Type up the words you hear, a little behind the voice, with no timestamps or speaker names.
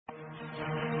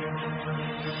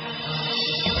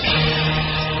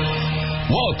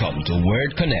Welcome to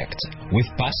Word Connect with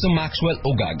Pastor Maxwell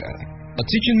Ogaga, a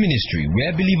teaching ministry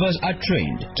where believers are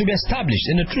trained to be established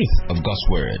in the truth of God's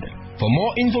Word. For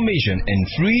more information and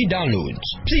free downloads,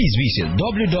 please visit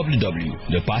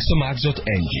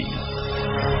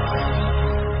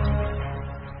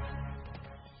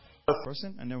www.thepastormax.ng.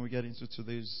 Person, and then we get into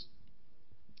today's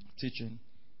teaching.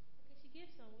 She gave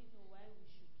some reason why we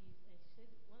should give, and she said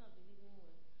one of the reasons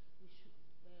was we should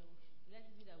let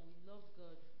it be that we love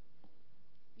God.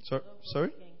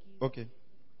 Sorry? Okay.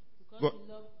 Because we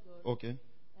love God. Okay. And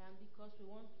because we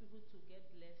want people to get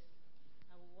blessed,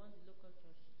 and we want the local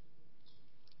church to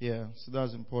be. Yeah, so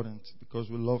that's important because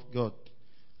we love God.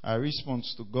 Our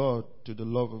response to God, to the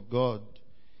love of God,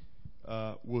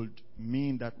 would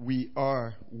mean that we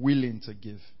are willing to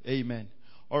give. Amen.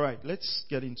 All right, let's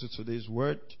get into today's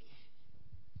word.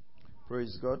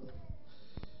 Praise God.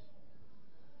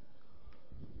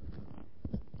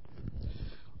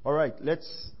 All right,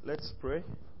 let's pray.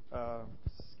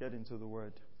 Let's get into the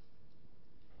word.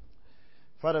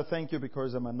 Father, thank you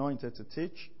because I'm anointed to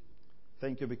teach.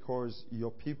 Thank you because your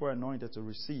people are anointed to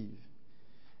receive.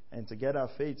 And to get our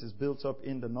faith is built up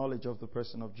in the knowledge of the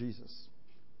person of Jesus.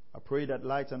 I pray that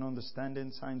light and understanding,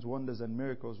 signs, wonders, and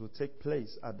miracles will take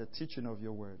place at the teaching of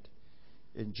your word.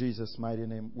 In Jesus' mighty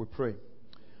name we pray.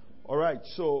 All right,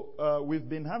 so we've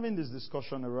been having this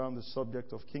discussion around the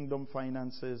subject of kingdom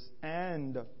finances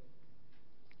and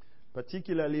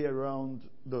particularly around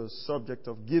the subject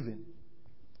of giving.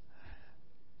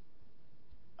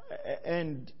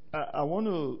 And I want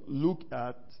to look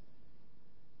at,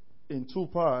 in two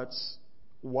parts,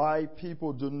 why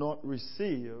people do not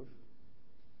receive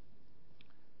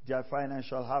their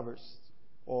financial harvest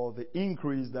or the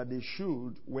increase that they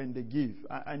should when they give.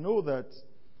 I know that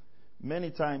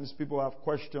many times people have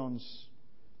questions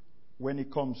when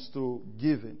it comes to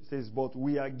giving. It says, but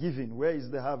we are giving. Where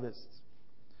is the harvest?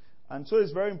 And so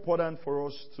it's very important for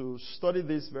us to study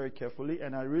this very carefully.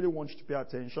 And I really want you to pay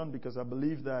attention because I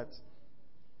believe that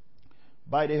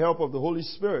by the help of the Holy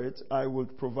Spirit, I will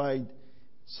provide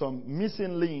some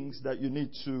missing links that you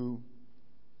need to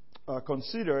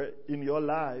consider in your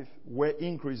life where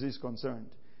increase is concerned.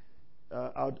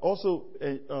 I'd also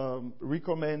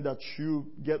recommend that you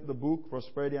get the book,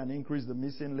 Prosperity and Increase, the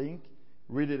Missing Link.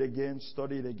 Read it again,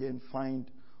 study it again,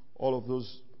 find all of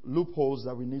those loopholes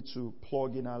that we need to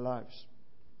plug in our lives.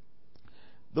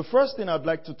 The first thing I'd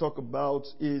like to talk about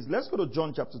is, let's go to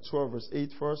John chapter 12, verse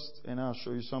 8 first, and I'll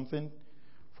show you something.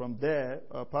 From there,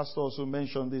 Pastor also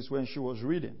mentioned this when she was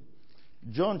reading.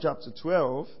 John chapter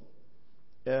 12.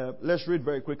 Let's read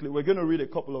very quickly. We're going to read a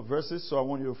couple of verses, so I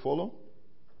want you to follow.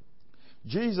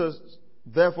 Jesus,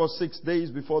 therefore, 6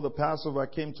 days before the Passover,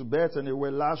 came to Bethany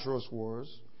where Lazarus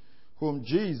was, whom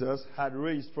Jesus had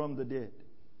raised from the dead.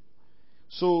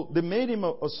 So they made him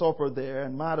a supper there,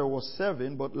 and Martha was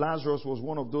serving, but Lazarus was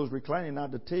one of those reclining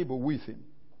at the table with him.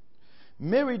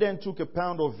 Mary then took a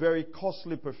pound of very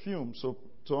costly perfume, so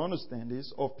to understand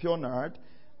this, of pure nard,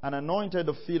 and anointed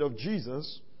the feet of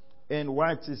Jesus, and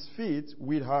wiped his feet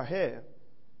with her hair.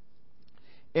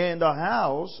 And the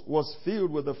house was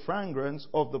filled with the fragrance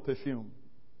of the perfume.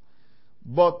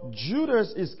 But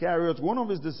Judas Iscariot, one of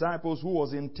his disciples who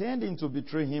was intending to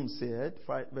betray him, said,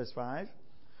 verse 5,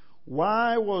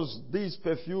 why was this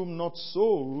perfume not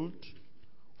sold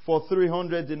for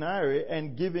 300 denarii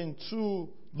and given to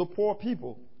the poor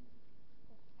people?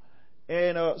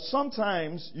 And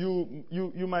sometimes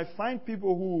you might find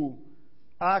people who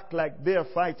act like they're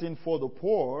fighting for the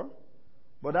poor,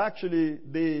 but actually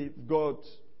they've got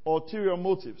ulterior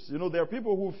motives. You know, there are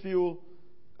people who feel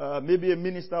maybe a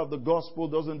minister of the gospel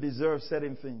doesn't deserve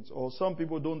certain things, or some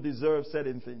people don't deserve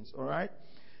certain things, all right?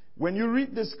 When you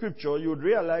read the scripture, you would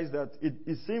realize that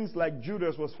it seems like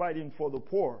Judas was fighting for the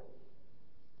poor.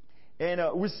 And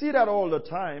we see that all the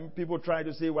time. People try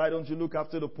to say, why don't you look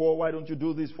after the poor? Why don't you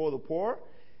do this for the poor?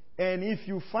 And if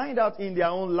you find out in their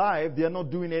own life, they're not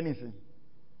doing anything.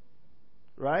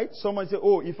 Right? Someone say,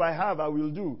 oh, if I have, I will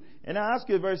do. And I ask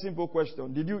you a very simple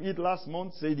question. Did you eat last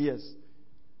month? Say yes.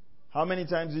 How many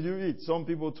times did you eat? Some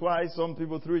people twice, some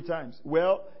people 3 times.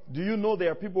 Well, do you know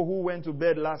there are people who went to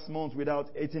bed last month without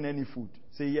eating any food?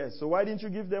 Say yes. So why didn't you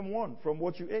give them one from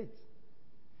what you ate?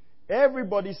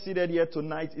 Everybody seated here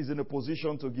tonight is in a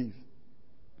position to give.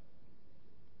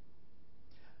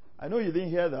 I know you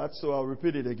didn't hear that, so I'll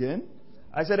repeat it again.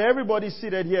 I said everybody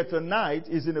seated here tonight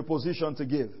is in a position to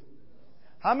give.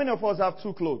 How many of us have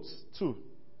 2 clothes? 2.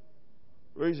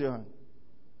 Raise your hand.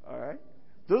 All right.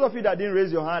 Those of you that didn't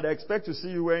raise your hand, I expect to see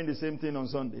you wearing the same thing on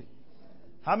Sunday.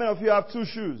 How many of you have 2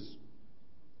 shoes?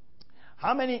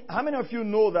 How many of you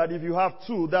know that if you have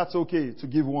 2, that's okay to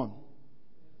give 1?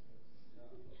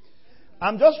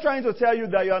 I'm just trying to tell you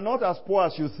that you are not as poor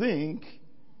as you think.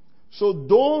 So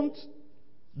don't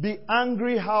be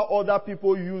angry how other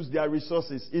people use their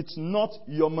resources. It's not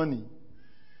your money.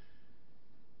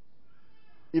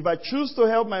 If I choose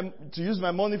to use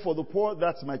my money for the poor,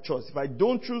 that's my choice. If I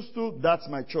don't choose to, that's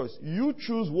my choice. You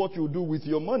choose what you do with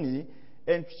your money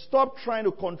and stop trying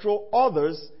to control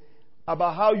others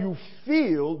about how you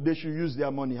feel they should use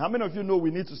their money. How many of you know we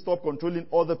need to stop controlling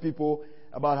other people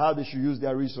about how they should use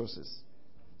their resources,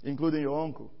 including your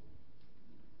uncle?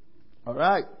 All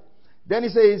right. Then he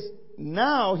says,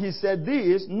 now he said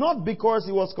this not because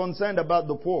he was concerned about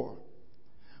the poor,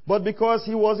 but because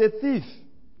he was a thief.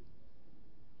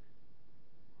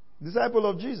 Disciple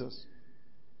of Jesus.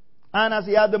 And as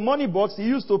he had the money box, he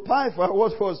used to pay for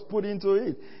what was put into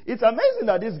it. It's amazing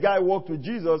that this guy walked with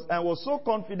Jesus and was so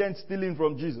confident stealing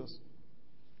from Jesus.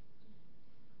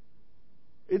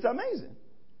 It's amazing.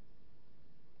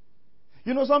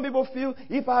 You know, some people feel,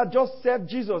 if I had just served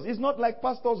Jesus, it's not like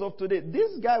pastors of today.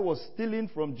 This guy was stealing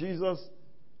from Jesus.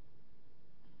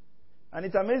 And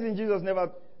it's amazing Jesus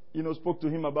never, spoke to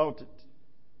him about it.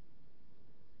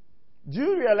 Do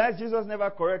you realize Jesus never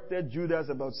corrected Judas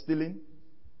about stealing?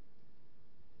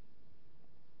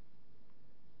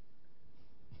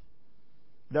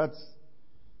 That's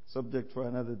subject for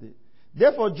another day.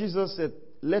 Therefore Jesus said,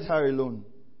 let her alone,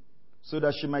 so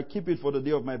that she might keep it for the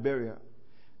day of my burial.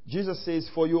 Jesus says,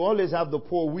 for you always have the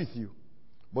poor with you,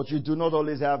 but you do not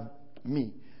always have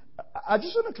me. I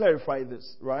just want to clarify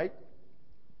this, right?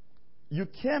 You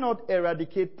cannot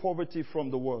eradicate poverty from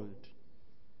the world.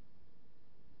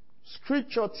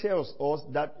 Scripture tells us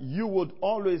that you would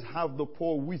always have the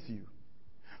poor with you.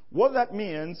 What that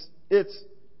means, it's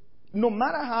no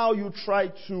matter how you try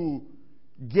to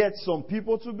get some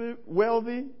people to be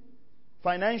wealthy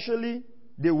financially,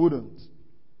 they wouldn't.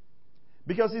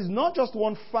 Because it's not just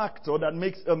one factor that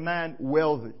makes a man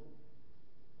wealthy.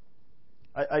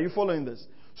 Are you following this?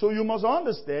 So you must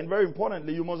understand, very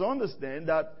importantly, you must understand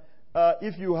that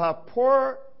if you have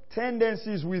poor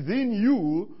tendencies within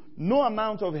you, no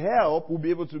amount of help will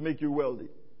be able to make you wealthy.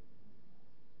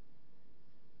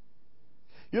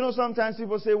 You know, sometimes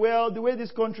people say, well, the way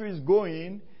this country is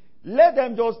going, let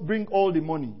them just bring all the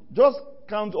money. Just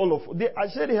count all of it. I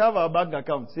say they have a bank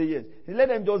account. Say yes. Let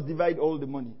them just divide all the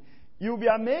money. You'll be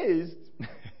amazed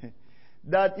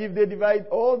that if they divide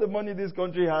all the money this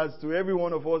country has to every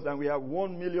one of us and we have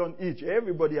 1 million each,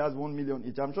 everybody has 1 million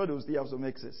each. I'm sure they will still have some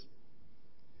excess.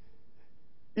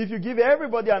 If you give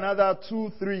everybody another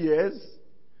 2-3 years,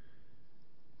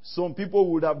 some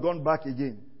people would have gone back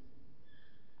again.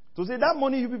 To say that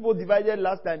money you people divided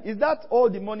last time, is that all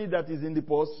the money that is in the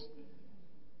purse?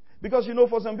 Because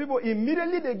for some people,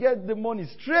 immediately they get the money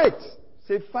straight.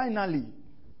 Say, finally.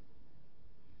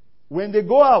 When they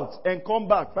go out and come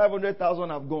back, 500,000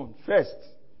 have gone. First,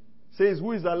 says,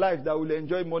 who is alive that will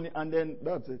enjoy money? And then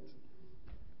that's it.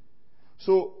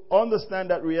 So,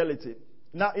 understand that reality.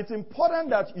 Now, it's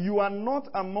important that you are not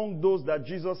among those that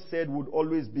Jesus said would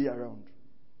always be around.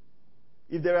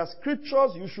 If there are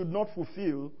scriptures you should not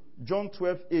fulfill, John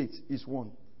 12:8 is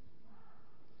one.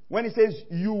 When it says,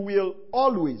 you will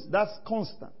always, that's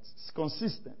constant, it's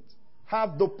consistent,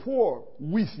 have the poor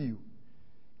with you.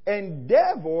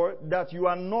 Endeavor that you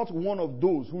are not one of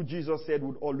those who Jesus said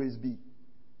would always be.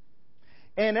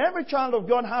 And every child of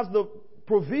God has the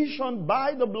provision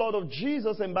by the blood of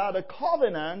Jesus and by the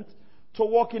covenant to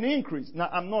walk in increase. Now,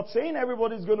 I'm not saying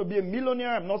everybody's going to be a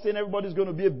millionaire. I'm not saying everybody's going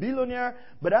to be a billionaire.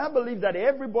 But I believe that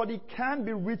everybody can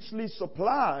be richly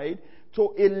supplied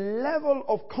to a level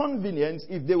of convenience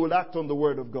if they will act on the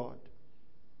word of God.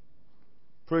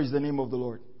 Praise the name of the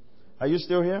Lord. Are you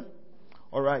still here?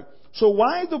 All right. So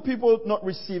why do people not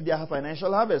receive their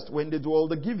financial harvest when they do all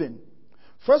the giving?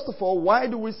 First of all, why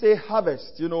do we say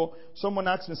harvest? Someone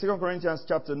asked me, 2 Corinthians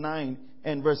chapter 9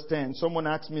 and verse 10. Someone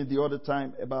asked me the other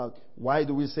time about why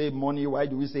do we say money? Why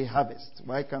do we say harvest?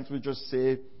 Why can't we just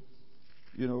say,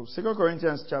 2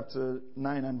 Corinthians chapter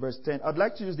 9 and verse 10. I'd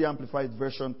like to use the Amplified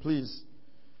Version, please,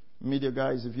 media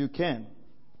guys, if you can.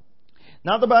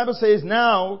 Now the Bible says,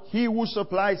 now he who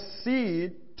supplies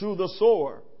seed to the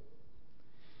sower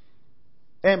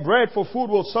and bread for food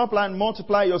will supply and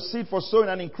multiply your seed for sowing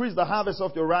and increase the harvest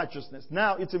of your righteousness.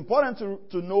 Now, it's important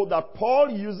to know that Paul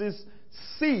uses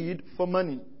seed for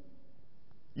money.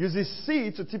 Uses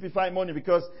seed to typify money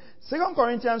because 2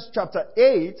 Corinthians chapter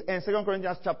 8 and 2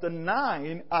 Corinthians chapter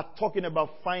 9 are talking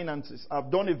about finances.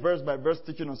 I've done a verse by verse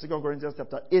teaching on 2 Corinthians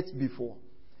chapter 8 before.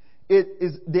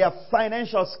 They are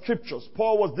financial scriptures.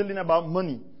 Paul was dealing about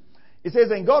money. It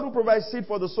says, and God who provides seed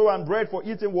for the sower and bread for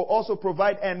eating will also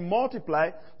provide and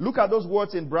multiply. Look at those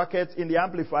words in brackets in the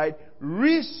Amplified.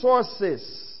 Resources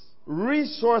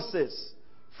resources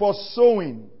for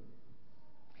sowing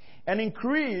and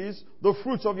increase the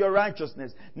fruits of your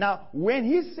righteousness. Now, when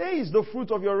he says the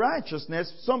fruit of your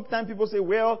righteousness, sometimes people say,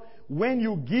 well, when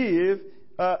you give,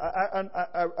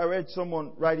 I read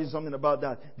someone writing something about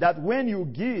that. That when you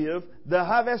give, the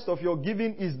harvest of your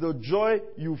giving is the joy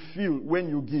you feel when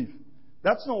you give.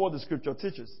 That's not what the scripture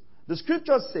teaches. The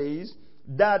scripture says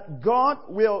that God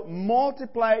will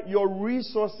multiply your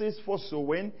resources for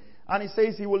sowing, and it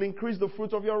says he will increase the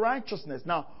fruit of your righteousness.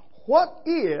 Now, what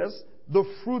is the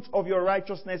fruit of your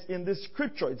righteousness in this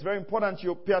scripture? It's very important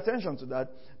you pay attention to that.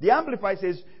 The Amplified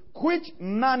says, which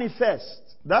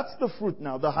manifests, that's the fruit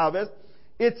now, the harvest,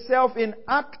 itself in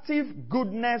active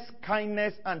goodness,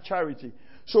 kindness, and charity.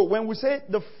 So when we say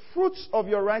the fruits of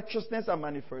your righteousness are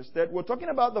manifested, we're talking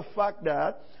about the fact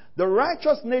that the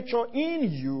righteous nature in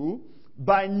you,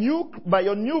 by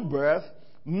your new birth,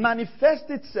 manifests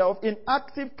itself in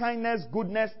active kindness,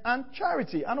 goodness, and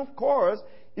charity. And of course,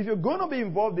 if you're going to be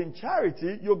involved in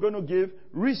charity, you're going to give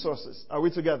resources. Are we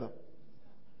together?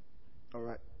 All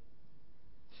right.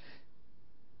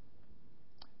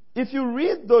 If you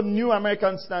read the New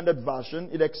American Standard Version,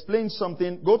 it explains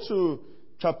something. Go to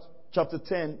chapter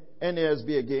 10,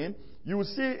 NASB again. You will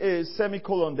see a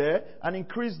semicolon there, and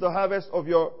increase the harvest of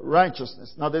your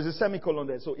righteousness. Now there's a semicolon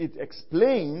there, so it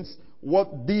explains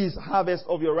what this harvest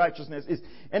of your righteousness is.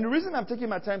 And the reason I'm taking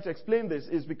my time to explain this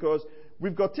is because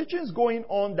we've got teachings going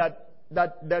on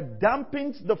that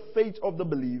dampens the faith of the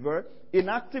believer in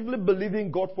actively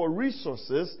believing God for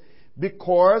resources,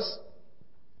 because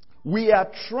we are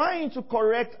trying to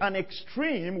correct an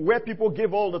extreme where people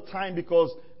give all the time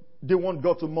because they want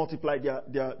God to multiply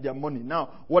their money.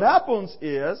 Now, what happens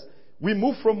is we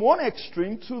move from one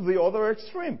extreme to the other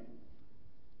extreme.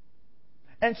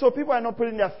 And so people are not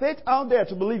putting their faith out there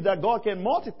to believe that God can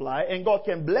multiply and God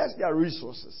can bless their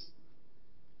resources.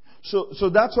 So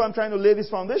that's why I'm trying to lay this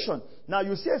foundation. Now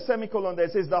you see a semicolon there.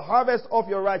 It says the harvest of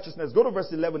your righteousness. Go to verse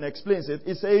 11. It explains it.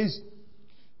 It says,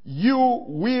 you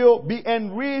will be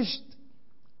enriched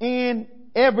in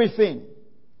everything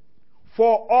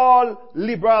for all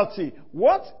liberality.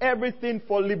 What's everything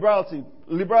for liberality?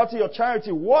 Liberality or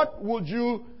charity. What would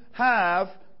you have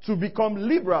to become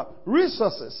liberal?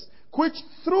 Resources, which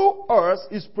through us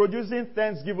is producing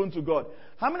thanksgiving to God.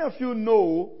 How many of you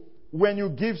know when you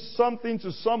give something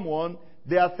to someone,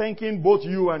 they are thanking both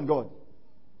you and God?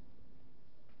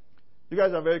 You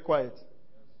guys are very quiet.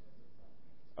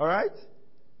 Alright?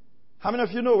 How many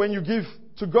of you know when you give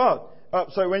to God,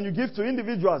 when you give to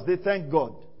individuals, they thank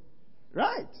God?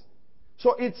 Right.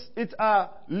 So it's a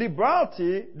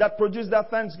liberality that produces that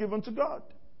thanksgiving to God.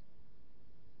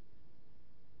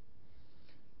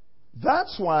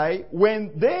 That's why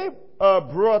when they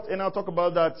brought, and I'll talk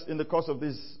about that in the course of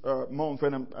this month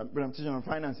when I'm teaching on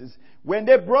finances, when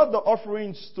they brought the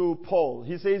offerings to Paul,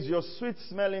 he says, your sweet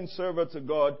smelling savor to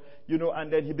God,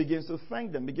 and then he begins to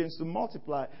thank them, begins to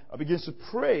multiply, begins to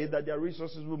pray that their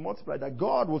resources will multiply, that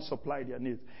God would supply their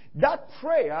needs. That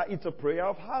prayer is a prayer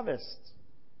of harvest.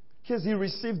 Because he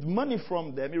received money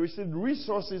from them, he received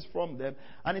resources from them,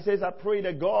 and he says, I pray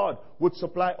that God would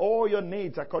supply all your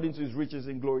needs according to his riches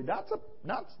in glory.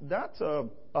 That's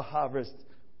a harvest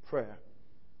prayer.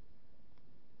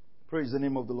 Praise the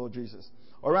name of the Lord Jesus.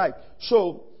 All right.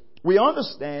 So we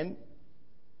understand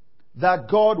that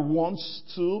God wants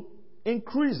to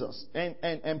increase us.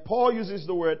 And Paul uses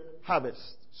the word harvest.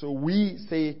 So we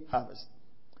say harvest.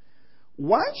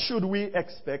 Why should we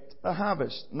expect a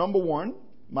harvest? Number one,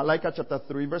 Malachi chapter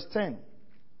 3 verse 10.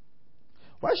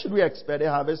 Why should we expect a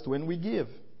harvest when we give?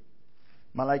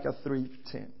 Malachi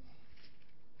 3:10.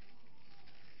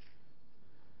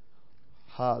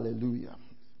 Hallelujah.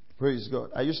 Praise God.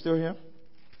 Are you still here?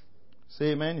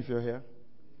 Say amen if you're here.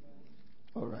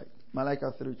 All right. Malachi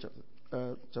 3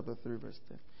 chapter 3 verse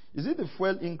 10. Is it the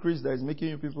fuel increase that is making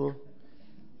you people?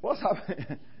 What's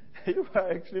happening? You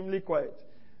are extremely quiet.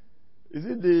 Is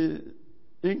it the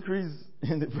increase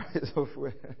in the price of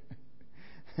fuel?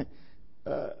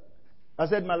 I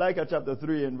said Malachi chapter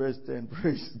 3 and verse 10.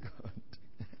 Praise God.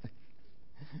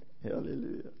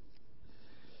 Hallelujah.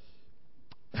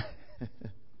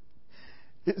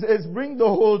 It says, bring the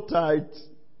whole tithe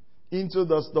into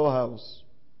the storehouse.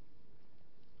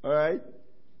 Alright?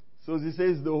 So he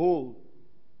says the whole.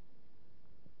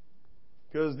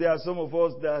 Because there are some of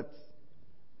us that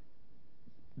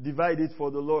divide it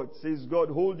for the Lord. Says, God,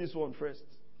 hold this one first.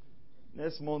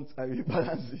 Next month I will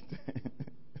balance it.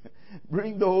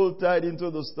 Bring the whole tithe into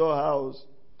the storehouse,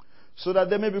 so that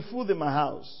there may be food in my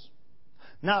house.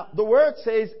 Now, the word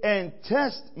says, and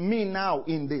test me now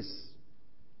in this.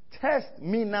 Test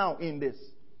me now in this.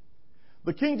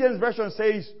 The King James Version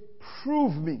says,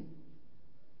 prove me.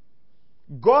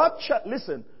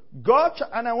 Listen,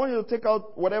 and I want you to take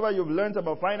out whatever you've learned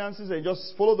about finances and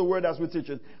just follow the word as we teach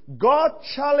it. God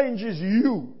challenges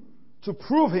you to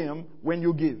prove Him when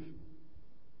you give.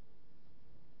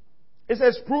 It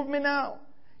says, prove me now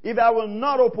if I will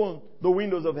not open the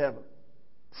windows of heaven.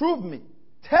 Prove me.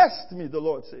 Test me, the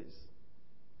Lord says.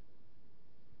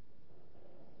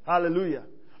 Hallelujah.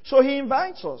 So He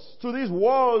invites us to this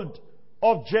world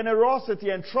of generosity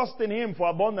and trust in Him for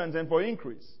abundance and for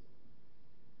increase.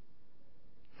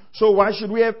 So why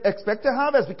should we expect a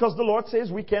harvest? Because the Lord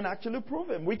says we can actually prove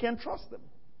Him. We can trust Him.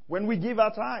 When we give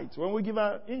our tithes, when we give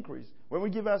our increase, when we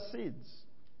give our seeds.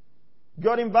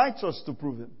 God invites us to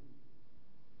prove Him.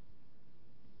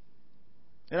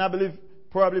 And I believe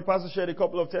probably Pastor shared a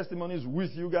couple of testimonies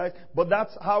with you guys. But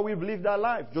that's how we've lived our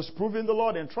life. Just proving the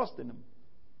Lord and trusting Him.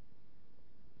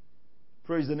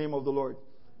 Praise the name of the Lord.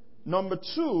 Number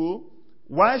 2,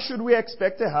 why should we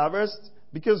expect a harvest?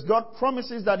 Because God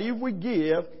promises that if we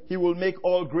give, He will make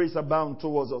all grace abound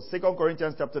towards us. 2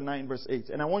 Corinthians chapter 9 verse 8.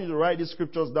 And I want you to write these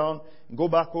scriptures down and go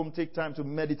back home, take time to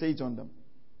meditate on them.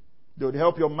 They will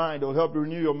help your mind. They will help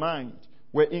renew your mind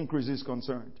where increase is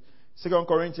concerned. 2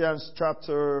 Corinthians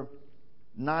chapter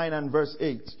 9 and verse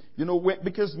 8. You know,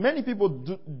 because many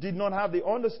people did not have the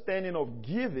understanding of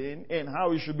giving and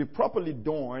how it should be properly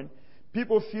done.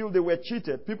 People feel they were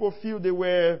cheated. People feel they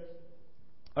were,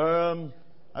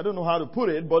 I don't know how to put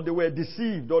it, but they were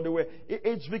deceived or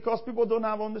it's because people don't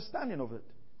have understanding of it.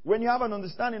 When you have an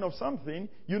understanding of something,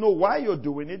 you know why you're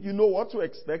doing it, you know what to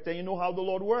expect, and you know how the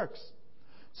Lord works.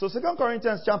 So 2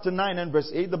 Corinthians chapter 9 and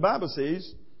verse 8, the Bible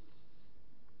says,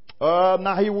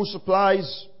 now He who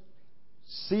supplies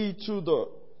seed to the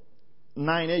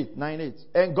 9:8.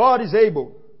 And God is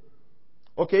able.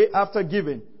 Okay, after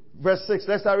giving. Verse 6.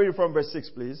 Let's start reading from verse 6,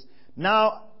 please.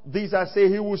 Now, these I say,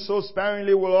 he who sows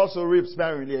sparingly will also reap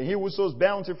sparingly. And he who sows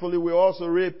bountifully will also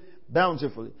reap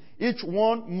bountifully. Each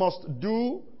one,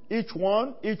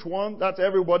 that's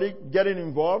everybody getting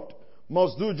involved,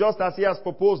 must do just as he has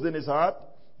proposed in his heart,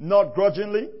 not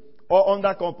grudgingly or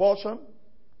under compulsion.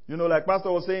 You know, like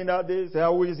Pastor was saying that day, say,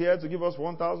 who is here to give us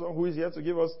 1,000? Who is here to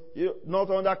give us, not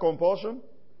under compulsion?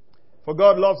 For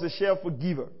God loves a cheerful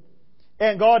giver.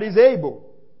 And God is able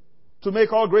to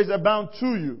make all grace abound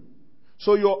to you.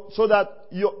 So that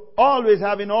you're always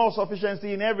having all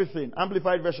sufficiency in everything.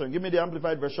 Amplified version. Give me the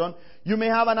Amplified version. You may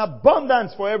have an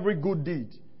abundance for every good deed.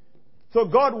 So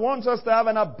God wants us to have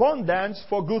an abundance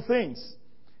for good things.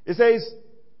 It says,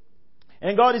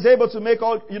 and God is able to make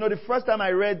all, the first time I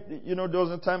read, there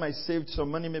was a time I saved some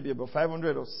money, maybe about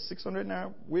 500 or 600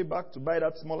 naira, way back to buy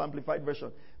that small Amplified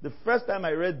version. The first time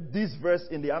I read this verse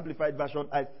in the Amplified version,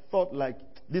 I thought like,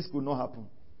 this could not happen.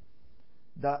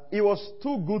 That it was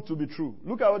too good to be true.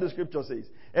 Look at what the scripture says.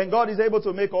 And God is able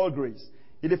to make all grace.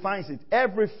 He defines it.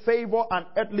 Every favor and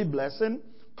earthly blessing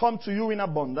come to you in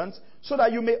abundance, so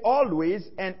that you may always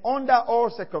and under all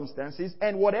circumstances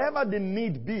and whatever the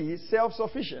need be,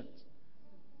 self-sufficient.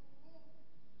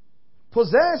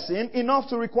 Possessing enough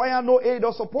to require no aid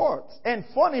or support, and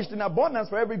furnished in abundance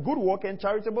for every good work and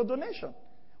charitable donation.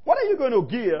 What are you going to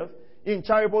give in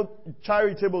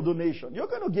charitable donation? You're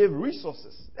going to give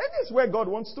resources. That is where God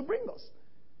wants to bring us.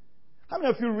 How many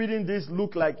of you reading this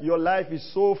look like your life is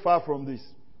so far from this?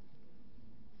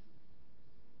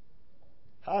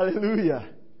 Hallelujah.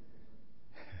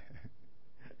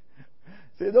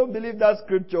 Say, don't believe that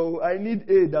scripture. I need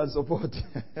aid and support.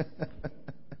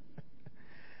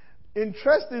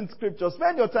 Interesting scripture.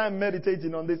 Spend your time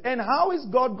meditating on this. And how is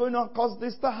God going to cause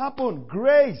this to happen?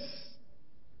 Grace.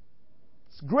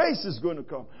 Grace is going to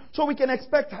come. So we can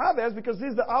expect harvest because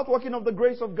this is the outworking of the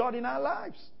grace of God in our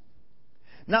lives.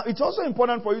 Now, it's also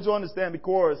important for you to understand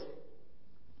because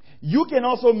you can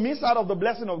also miss out of the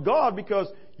blessing of God because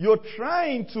you're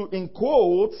trying to, in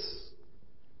quotes,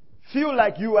 feel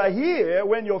like you are here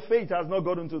when your faith has not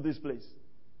gotten to this place.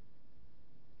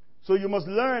 So you must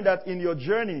learn that in your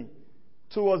journey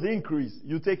towards increase,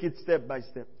 you take it step by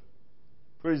step.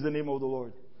 Praise the name of the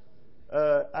Lord.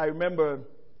 I remember,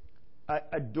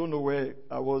 I don't know where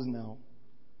I was now,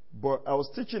 but I was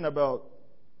teaching about,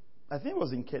 I think it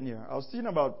was in Kenya. I was teaching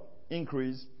about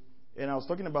increase, and I was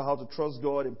talking about how to trust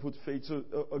God and put faith. So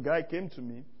a guy came to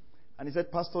me, and he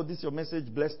said, Pastor, your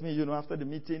message blessed me. After the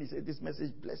meeting, he said, this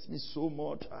message blessed me so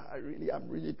much. I'm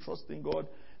really trusting God.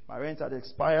 My rent had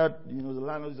expired. The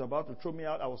landlord is about to throw me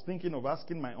out. I was thinking of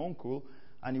asking my uncle,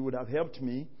 and he would have helped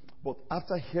me. But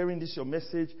after hearing your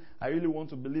message, I really want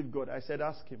to believe God. I said,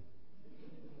 ask him.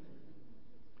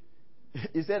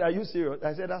 He said, are you serious?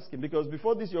 I said, ask him. Because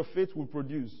before this, your faith will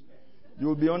produce. You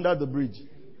will be under the bridge.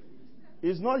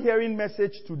 is not hearing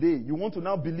message today. You want to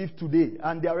now believe today,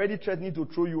 and they're already threatening to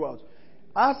throw you out.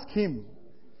 Ask him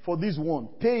for this one.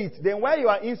 Pay it. Then while you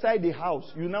are inside the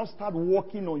house, you now start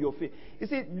walking on your faith. You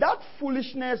see, that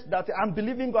foolishness that I'm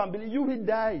believing God, you will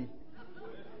die.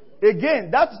 Again,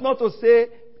 that's not to say,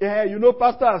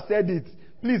 pastor has said it.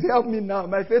 Please help me now.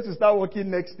 My faith will start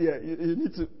working next year. You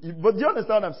need to. But do you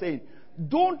understand what I'm saying?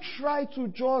 Don't try to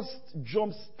just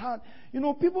jumpstart.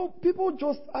 People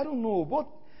just, I don't know, but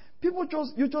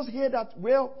you just hear that.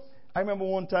 Well, I remember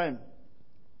one time,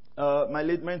 my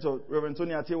late mentor, Reverend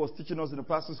Tony Ate, was teaching us in a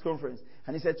pastor's conference,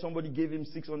 and he said somebody gave him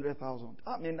 600,000.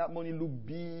 I mean, that money looked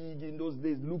big in those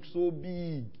days, looked so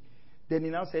big. Then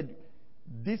he now said,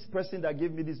 this person that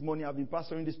gave me this money, I've been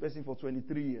pastoring this person for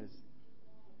 23 years.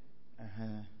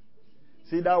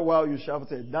 See that wow you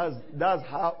shouted. That's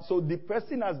how. So the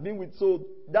person has been with. So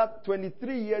that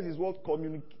 23 years is what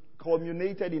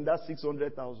culminated in that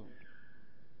 600,000.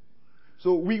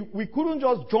 So we couldn't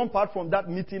just jump out from that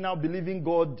meeting now believing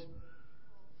God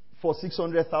for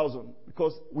 600,000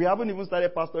 because we haven't even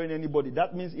started pastoring anybody.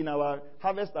 That means in our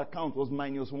harvest account was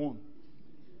 -1.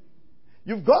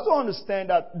 You've got to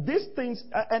understand that these things,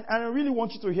 and I really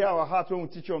want you to hear our heart when we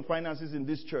teach you on finances in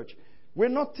this church. We're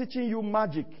not teaching you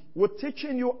magic. We're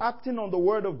teaching you acting on the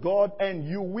word of God, and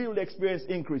you will experience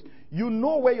increase. You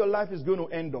know where your life is going to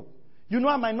end up. You know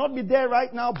I might not be there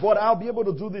right now, but I'll be able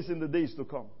to do this in the days to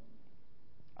come.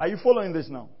 Are you following this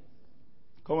now?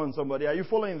 Come on, somebody. Are you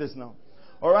following this now?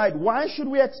 All right. Why should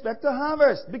we expect a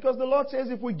harvest? Because the Lord says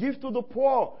if we give to the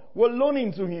poor, we're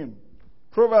loaning to Him.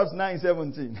 Proverbs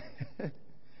 9:17.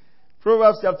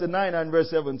 Proverbs chapter 9 and verse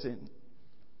 17.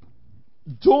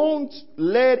 Don't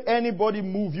let anybody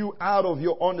move you out of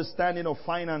your understanding of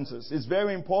finances. It's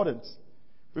very important.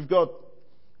 We've got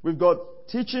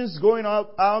teachings going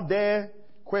out there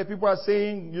where people are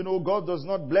saying, God does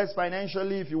not bless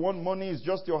financially. If you want money, it's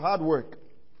just your hard work.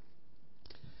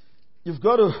 You've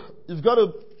got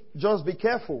to just be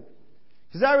careful.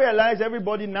 Because I realize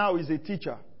everybody now is a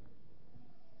teacher.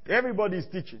 Everybody is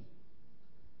teaching.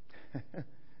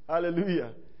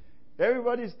 Hallelujah.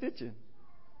 Everybody is teaching.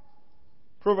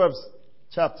 Proverbs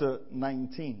chapter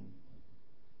 19,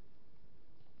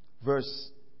 verse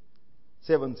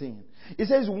 17. It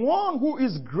says, one who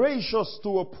is gracious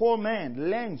to a poor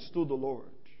man lends to the Lord.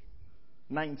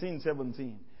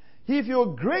 19:17. If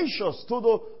you're gracious to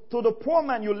the poor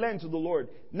man, you lend to the Lord.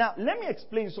 Now, let me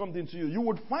explain something to you. You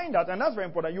would find out, and that's very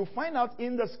important, you'll find out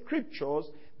in the scriptures,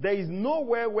 there is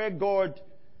nowhere where God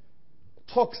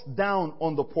talks down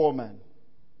on the poor man.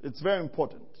 It's very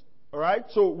important. All right?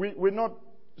 So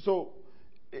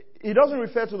it doesn't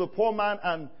refer to the poor man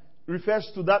and refers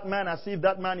to that man as if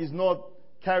that man is not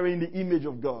carrying the image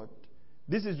of God.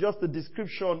 This is just a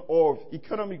description of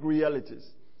economic realities.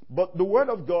 But the Word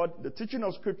of God, the teaching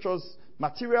of Scriptures,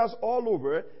 materials all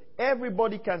over,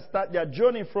 everybody can start their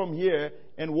journey from here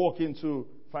and walk into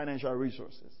financial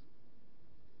resources.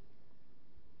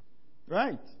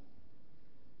 Right?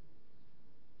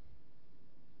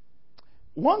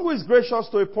 One who is gracious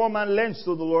to a poor man lends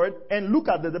to the Lord. And look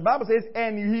at that. The Bible says,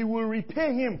 and He will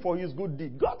repay him for his good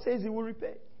deed. God says He will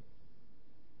repay.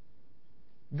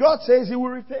 God says He will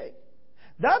repay.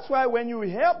 That's why when you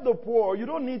help the poor, you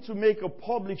don't need to make a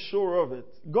public show of it.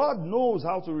 God knows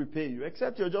how to repay you,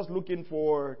 except you're just looking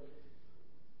for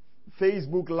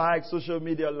Facebook like, social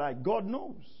media like. God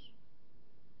knows.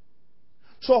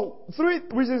 So, 3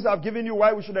 reasons I've given you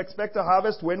why we should expect a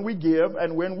harvest when we give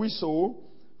and when we sow.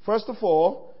 First of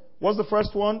all, what's the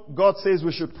first one? God says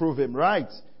we should prove Him,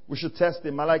 right? We should test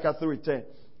Him. Malachi 3:10.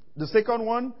 The second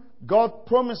one, God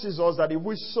promises us that if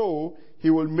we sow, He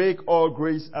will make all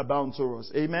grace abound to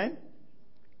us. Amen?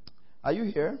 Are you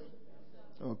here?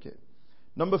 Okay.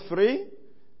 Number 3,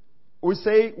 we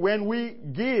say when we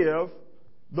give,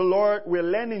 the Lord, we're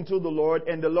lending to the Lord,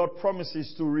 and the Lord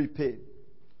promises to repay.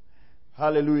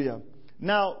 Hallelujah.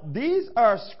 Now, these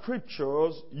are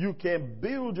scriptures you can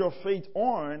build your faith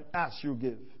on as you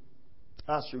give.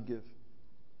 As you give.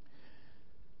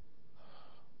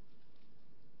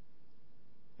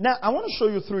 Now, I want to show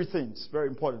you 3 things, very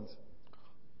important.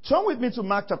 Turn with me to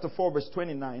Mark chapter 4, verse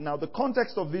 29. Now, the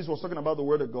context of this was talking about the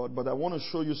Word of God, but I want to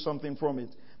show you something from it.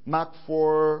 Mark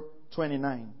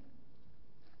 4:29.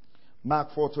 Mark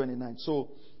 4:29. So,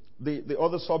 the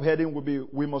other subheading would be,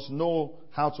 we must know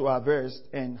how to harvest,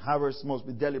 and harvest must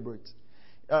be deliberate.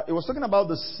 It was talking about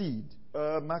the seed.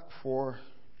 Mark 4.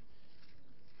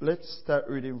 Let's start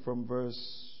reading from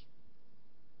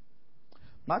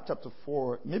Mark chapter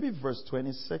 4, maybe verse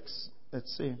 26.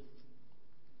 Let's see.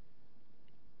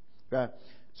 Right.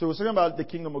 So we're talking about the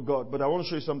kingdom of God, but I want to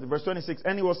show you something. Verse 26,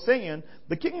 and he was saying,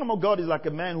 the kingdom of God is like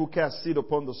a man who casts seed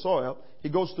upon the soil. He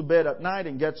goes to bed at night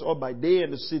and gets up by day,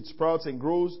 and the seed sprouts and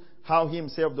grows, how he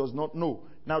himself does not know.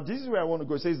 Now this is where I want to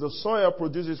go. It says the soil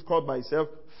produces crop by itself.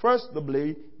 First the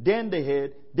blade, then the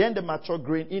head, then the mature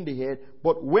grain in the head.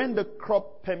 But when the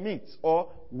crop permits,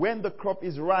 or when the crop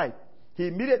is ripe, he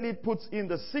immediately puts in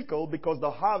the sickle because the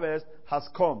harvest has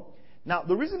come. Now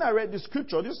the reason I read this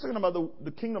scripture, this is talking about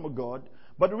the kingdom of God,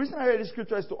 but the reason I read this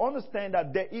scripture is to understand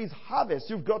that there is harvest.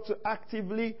 You've got to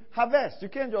actively harvest. You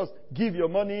can't just give your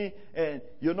money and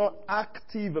you're not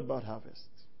active about harvest.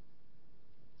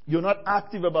 You're not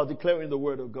active about declaring the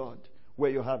word of God where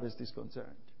your harvest is concerned.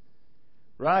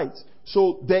 Right?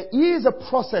 So there is a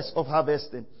process of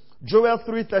harvesting. Joel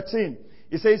 3:13.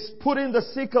 It says, put in the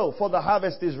sickle for the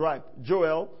harvest is ripe.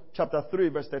 Joel chapter 3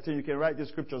 verse 13. You can write the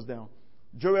scriptures down.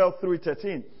 Joel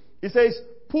 3:13. It says,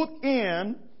 put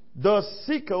in the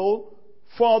sickle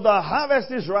for the harvest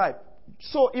is ripe.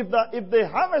 So if the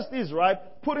harvest is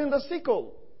ripe, put in the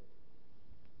sickle.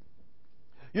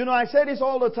 You know, I say this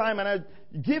all the time, and I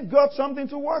give God something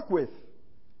to work with.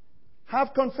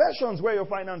 Have confessions where your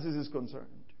finances is concerned.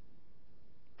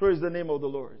 Praise the name of the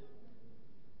Lord.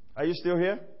 Are you still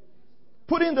here?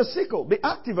 Put in the sickle. Be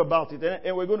active about it.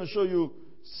 And we're going to show you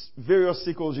various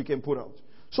sickles you can put out.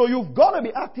 So you've got to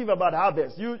be active about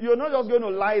harvest. You're not just going to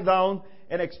lie down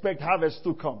and expect harvest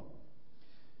to come.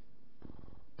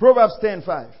 Proverbs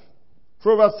 10:5.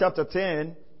 Proverbs chapter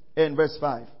 10 and verse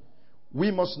 5.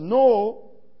 We must know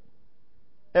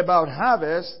about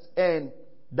harvest, and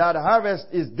that harvest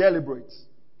is deliberate.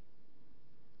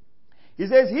 He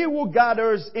says, he who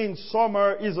gathers in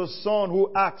summer is a son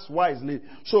who acts wisely.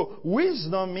 So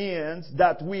wisdom means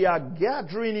that we are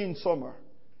gathering in summer.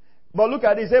 But look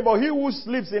at it, he said, but he who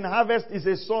sleeps in harvest is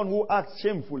a son who acts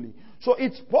shamefully. So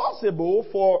it's possible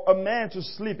for a man to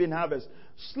sleep in harvest.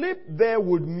 Sleep there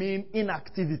would mean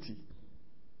inactivity.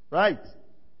 Right?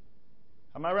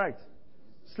 Am I right?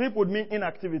 Sleep would mean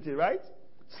inactivity, right?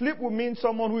 Sleep would mean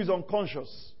someone who is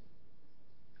unconscious.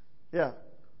 Yeah.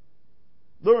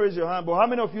 Don't raise your hand, but how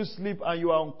many of you sleep and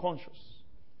you are unconscious?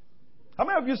 How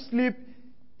many of you sleep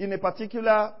in a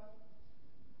particular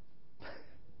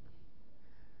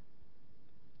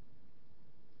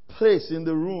place in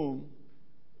the room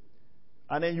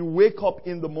and then you wake up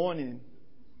in the morning?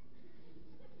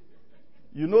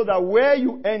 You know that where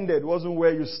you ended wasn't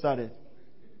where you started.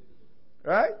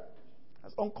 Right?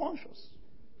 That's unconscious.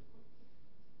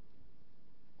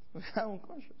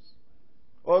 Unconscious.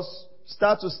 Or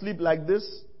start to sleep like this.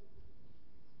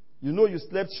 You know you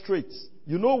slept straight.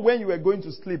 You know when you were going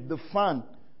to sleep, the fan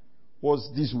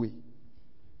was this way.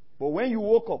 But when you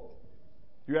woke up,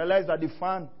 you realize that the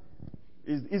fan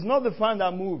is not the fan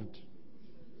that moved.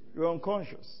 You're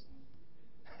unconscious.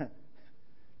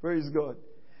 Praise God.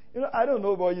 You know, I don't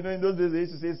know, but you know, in those days they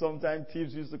used to say sometimes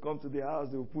thieves used to come to the house,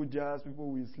 they will put jars,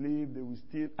 people will sleep, they will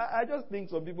steal. I just think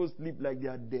some people sleep like they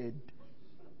are dead.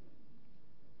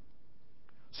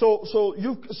 So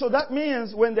that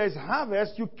means when there's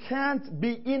harvest, you can't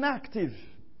be inactive.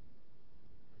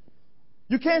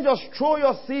 You can't just throw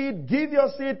your seed, give your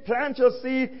seed, plant your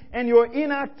seed, and you're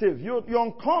inactive. You're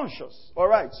unconscious. All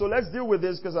right, so let's deal with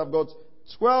this because I've got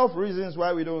 12 reasons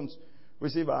why we don't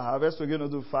receive our harvest. We're going to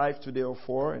do 5 today or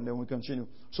 4, and then we'll continue.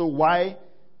 So why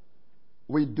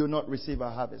we do not receive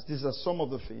our harvest. These are some of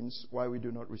the things why we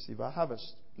do not receive our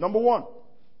harvest. Number 1,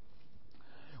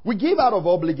 we give out of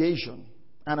obligation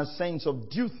and a sense of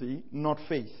duty, not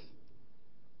faith.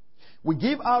 We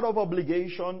give out of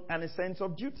obligation and a sense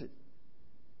of duty.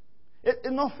 It's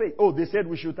not faith. Oh, they said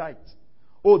we should tithe.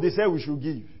 Oh, they said we should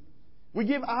give. We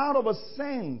give out of a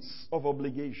sense of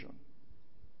obligation.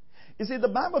 You see, the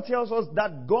Bible tells us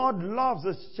that God loves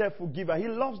a cheerful giver. He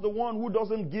loves the one who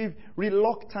doesn't give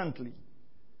reluctantly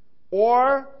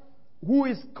or who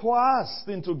is coerced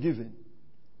into giving.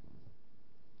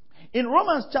 In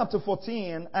Romans chapter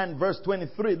 14 and verse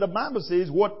 23, the Bible says,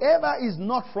 whatever is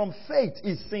not from faith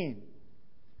is sin.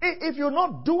 If you're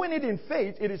not doing it in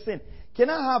faith, it is sin. Can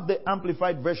I have the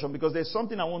Amplified version? Because there's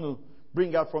something I want to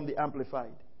bring out from the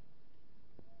Amplified.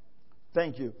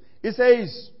 Thank you. It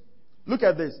says, look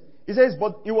at this. It says,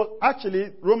 but it was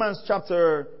actually, Romans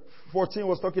chapter 14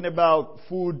 was talking about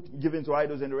food given to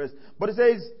idols and the rest. But it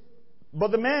says,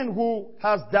 but the man who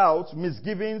has doubts,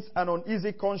 misgivings, and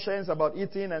uneasy conscience about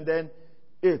eating and then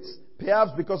eats,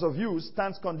 perhaps because of you,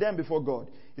 stands condemned before God.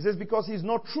 He says, because he is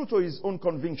not true to his own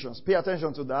convictions. Pay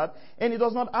attention to that. And he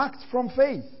does not act from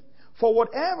faith. For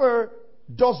whatever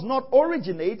does not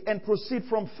originate and proceed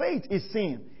from faith is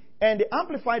sin. And the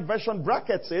Amplified version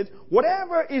brackets it,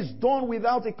 whatever is done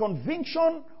without a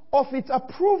conviction of its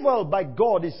approval by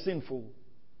God is sinful.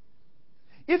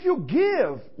 If you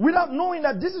give without knowing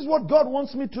that this is what God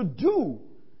wants me to do,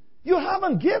 you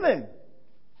haven't given.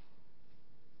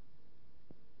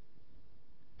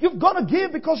 You've got to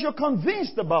give because you're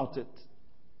convinced about it.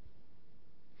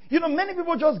 You know, many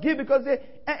people just give because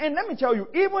and let me tell you,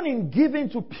 even in giving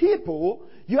to people,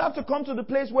 you have to come to the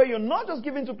place where you're not just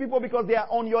giving to people because they are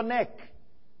on your neck.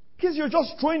 Because you're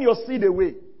just throwing your seed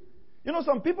away. You know,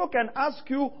 some people can ask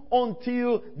you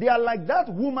until they are like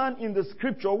that woman in the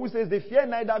scripture who says they fear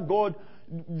neither God,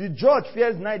 the judge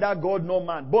fears neither God nor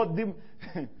man. But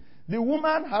the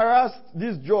woman harassed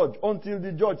this judge until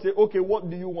the judge said, okay, what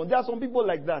do you want? There are some people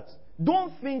like that.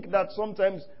 Don't think that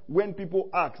sometimes when people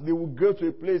ask, they will go to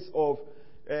a place of,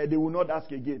 they will not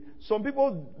ask again. Some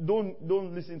people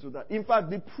don't listen to that. In fact,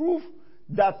 the proof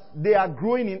that they are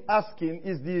growing in asking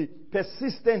is the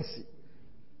persistency.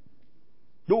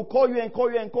 They will call you and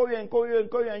call you and call you and call you and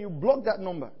call you and you block that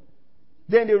number.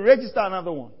 Then they register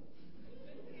another one.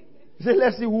 You say,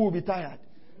 let's see who will be tired.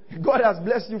 God has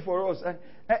blessed you for us.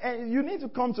 And you need to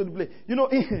come to the place. You know,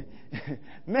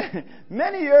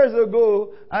 many years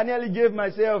ago, I nearly gave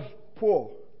myself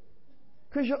poor.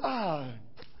 Because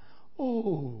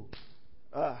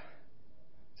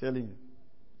telling you.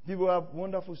 People have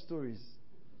wonderful stories.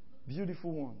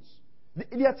 Beautiful ones.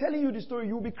 They are telling you the story,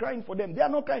 you'll be crying for them. They are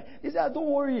not crying. They say, don't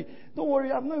worry,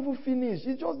 I've not even finished.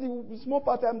 It's just the small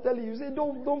part I'm telling you. You say,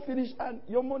 don't finish and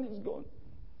your money is gone.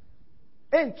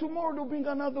 And tomorrow they'll bring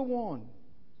another one.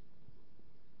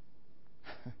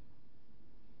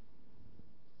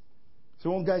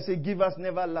 So one guy said, givers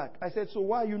never lack. I said, so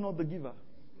why are you not the giver?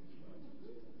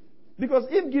 Because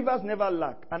if givers never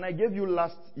lack, and I gave you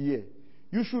last year,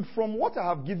 you should, from what I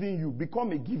have given you,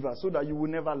 become a giver so that you will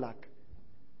never lack.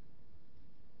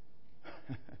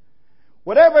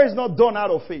 Whatever is not done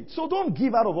out of faith. So don't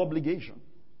give out of obligation.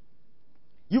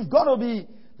 You've got to be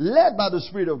led by the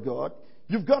Spirit of God.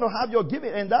 You've got to have your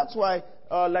giving. And that's why,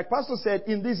 like Pastor said,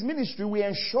 in this ministry, we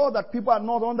ensure that people are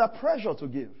not under pressure to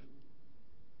give.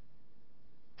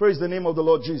 Praise the name of the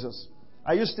Lord Jesus.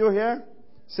 Are you still here?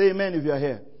 Say amen if you are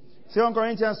here. 2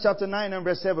 Corinthians chapter 9 and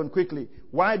verse 7 quickly.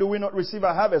 Why do we not receive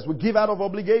a harvest? We give out of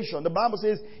obligation. The Bible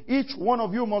says, each one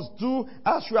of you must do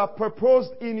as you have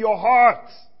purposed in your heart.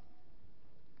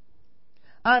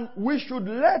 And we should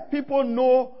let people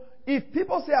know, if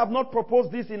people say, I have not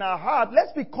proposed this in our heart,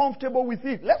 let's be comfortable with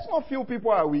it. Let's not feel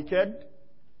people are wicked.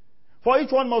 For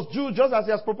each one must do just as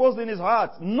he has proposed in his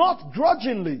heart, not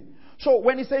grudgingly. So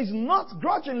when he says not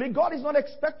grudgingly, God is not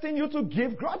expecting you to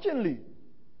give grudgingly.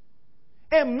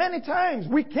 And many times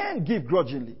we can give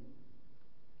grudgingly.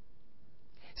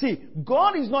 See,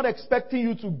 God is not expecting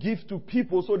you to give to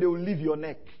people so they will leave your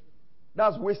neck.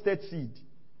 That's wasted seed.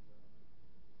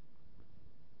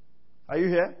 Are you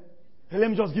here? Hey, let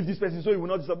me just give this person so he will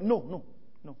not disturb. No.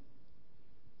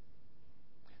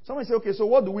 Someone say, okay, so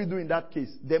what do we do in that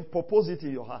case? Then propose it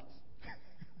in your heart.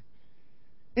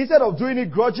 Instead of doing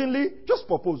it grudgingly, just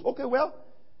propose. Okay, well,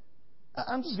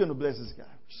 I'm just going to bless this guy.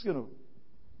 I'm just going to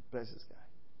bless this guy.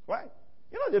 Right?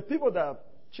 You know, the people that have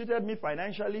cheated me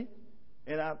financially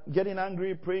and I'm getting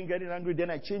angry, praying, getting angry, then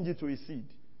I change it to a seed.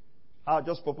 I'll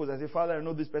just propose. I say, Father, I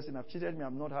know this person has cheated me.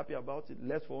 I'm not happy about it.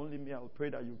 Lest for only me, I'll pray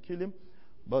that you kill him.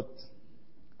 But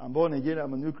I'm born again.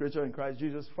 I'm a new creature in Christ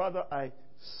Jesus. Father, I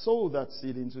sow that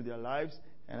seed into their lives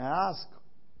and I ask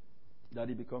that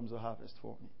it becomes a harvest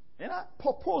for me. And I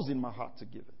propose in my heart to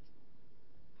give it.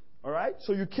 All right?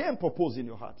 So you can propose in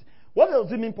your heart. What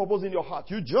does it mean, propose in your heart?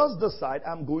 You just decide,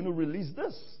 I'm going to release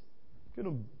this. It's going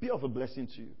to be of a blessing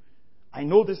to you. I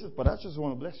know this is, but I just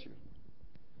want to bless you.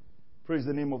 Praise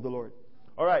the name of the Lord.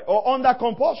 All right. Or under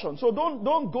compulsion. So don't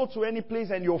go to any place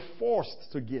and you're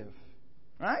forced to give.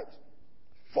 Right?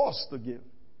 Forced to give.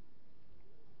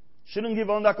 Shouldn't give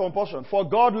under compulsion. For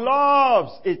God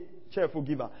loves a cheerful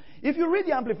giver. If you read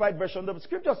the Amplified Version, the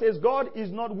scripture says God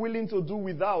is not willing to do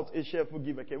without a cheerful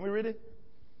giver. Can we read it?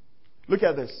 Look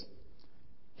at this.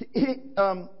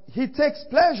 He takes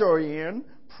pleasure in,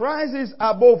 prizes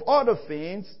above other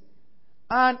things,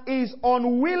 and is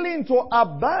unwilling to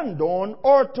abandon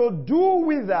or to do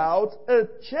without a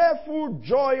cheerful,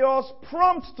 joyous,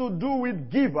 prompt to do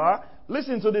with giver.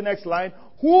 Listen to the next line.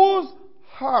 Whose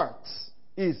heart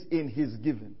is in his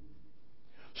giving.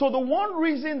 So the one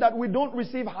reason that we don't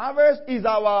receive harvest is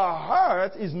our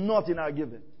heart is not in our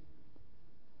giving.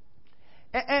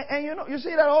 And you know, you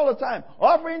see that all the time.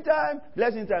 Offering time,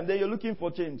 blessing time. Then you're looking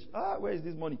for change. Where is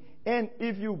this money? And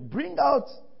if you bring out,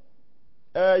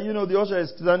 the usher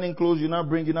is standing close, you now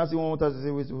bring, you now see one more time to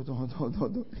say, wait, hold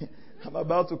on. I'm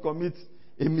about to commit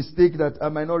a mistake that I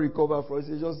might not recover from. He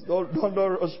said, just don't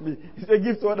rush me. He said,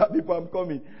 give to other people, I'm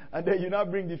coming. And then you now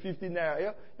bring the 15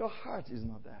 naira. Your heart is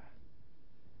not there.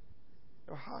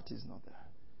 Your heart is not there.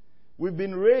 We've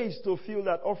been raised to feel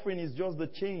that offering is just the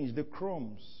change, the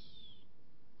crumbs.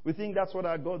 We think that's what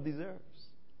our God deserves.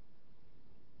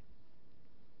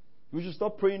 We should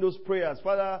stop praying those prayers.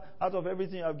 Father, out of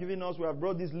everything you have given us, we have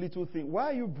brought this little thing. Why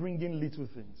are you bringing little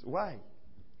things? Why?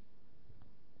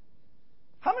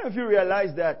 How many of you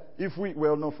realize that if we,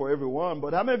 well, not for everyone,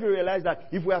 but how many of you realize that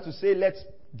if we have to say, let's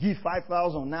give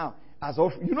 5,000 now as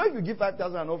offering, you know, if you give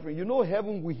 5,000 an offering, you know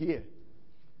heaven will hear.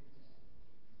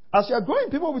 As you are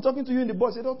going, people will be talking to you in the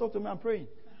bus. Say, don't talk to me, I'm praying.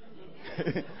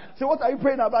 Say, what are you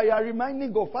praying about? You are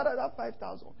reminding God, Father, that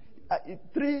 5,000.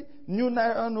 3 new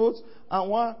naira notes and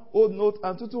 1 old note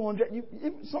and 200.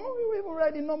 Some of you will even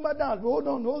write the number down. Hold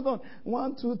on.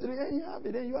 1, 2, 3, and you have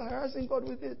it. And you are harassing God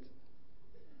with it.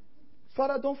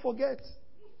 Father, don't forget.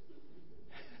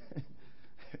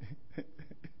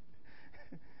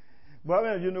 But how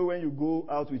many of you know when you go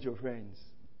out with your friends?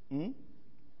 Those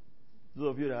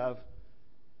of you that have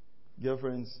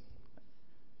girlfriends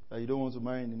that you don't want to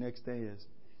marry in the next 10 years.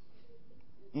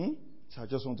 So I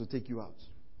just want to take you out.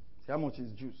 Say, how much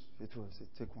is juice? It will say,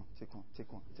 take one.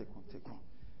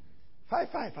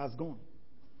 5 has gone.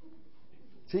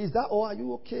 Say, is that all? Are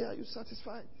you okay? Are you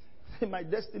satisfied? Say, my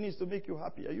destiny is to make you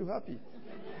happy. Are you happy?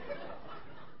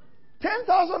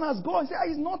 10,000 has gone. Say,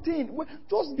 it's nothing.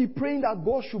 Just be praying that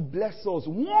God should bless us.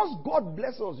 Once God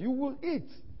bless us, you will eat.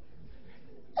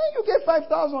 And you get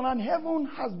 5,000 and heaven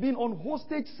has been on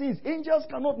hostage since. Angels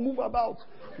cannot move about.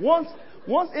 Once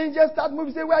angels start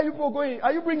moving, say, where are you people going?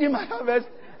 Are you bringing my harvest?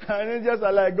 And angels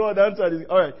are like, God, answer this.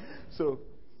 All right. So,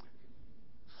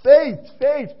 faith.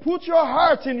 Put your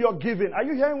heart in your giving. Are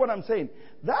you hearing what I'm saying?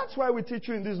 That's why we teach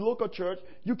you in this local church,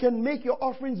 you can make your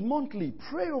offerings monthly.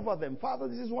 Pray over them. Father,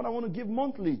 this is what I want to give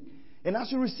monthly. And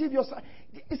as you receive your...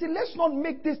 You see, let's not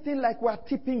make this thing like we're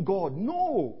tipping God.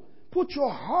 No. Put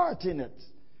your heart in it.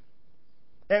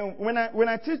 And when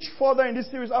I teach further in this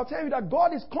series, I'll tell you that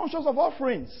God is conscious of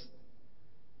offerings.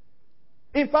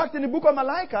 In fact, in the book of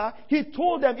Malachi, he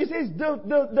told them, he says,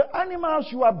 the animals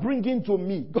you are bringing to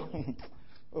me.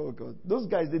 Oh God. Those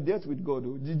guys, they dealt with God,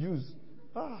 the Jews.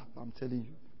 I'm telling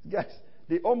you. Guys,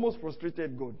 they almost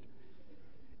frustrated God.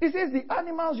 He says, the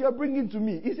animals you are bringing to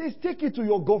me, he says, take it to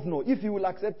your governor if he will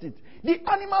accept it. The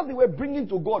animals they were bringing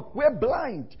to God were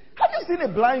blind. Have you seen a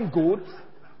blind goat?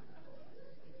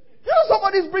 You know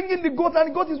somebody's bringing the goat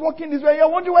and the goat is walking this way. You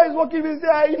wonder why he's walking this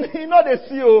way. He not a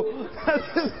CEO.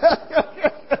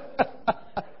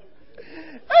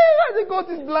 The goat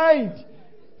is blind.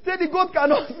 Say the goat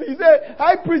cannot see. He said,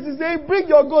 high priest, he said, bring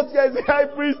your goat here. He said, high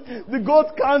priest, the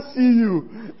goat can't see you.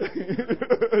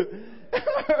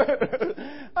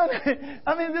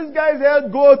 I mean, these guys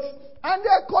held goats. And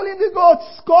they're calling the goat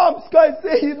scum.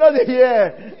 Say he's not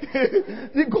here.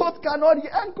 The goat cannot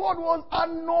hear. And God was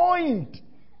annoyed.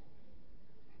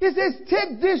 He says,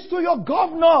 take this to your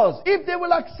governors if they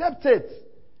will accept it.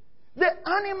 The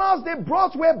animals they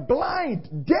brought were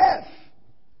blind, deaf.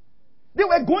 They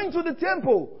were going to the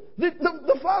temple.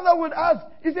 The father would ask,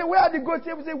 he said, where are the goats?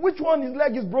 He would say, which one his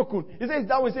leg is broken? He says,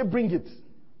 that way, say, bring it.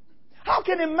 How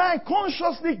can a man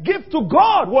consciously give to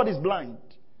God what is blind?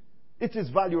 It is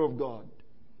value of God.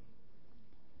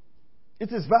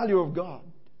 It is value of God.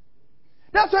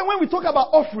 That's why when we talk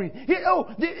about offering,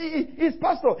 his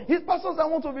pastors that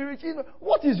want to be rich.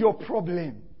 What is your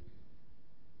problem?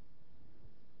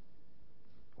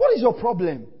 What is your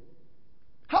problem?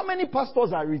 How many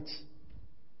pastors are rich?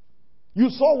 You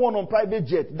saw one on private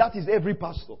jet. That is every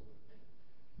pastor.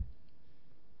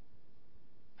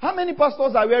 How many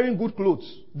pastors are wearing good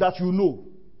clothes that you know?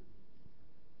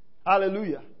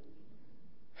 Hallelujah.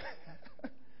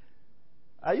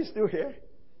 Are you still here?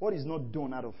 What is not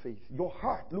done out of faith? Your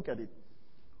heart. Look at it.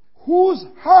 Whose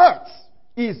heart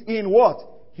is in what?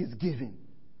 His giving.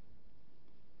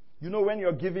 You know, when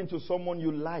you're giving to someone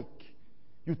you like,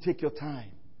 you take your time.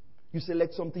 You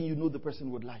select something you know the person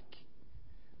would like.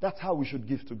 That's how we should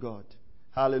give to God.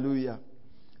 Hallelujah.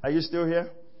 Are you still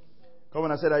here? Come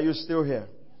on, I said, are you still here?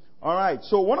 All right.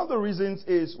 So one of the reasons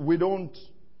is we don't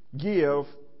give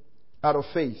out of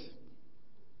faith.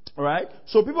 All right.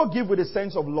 So people give with a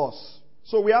sense of loss.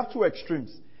 So we have two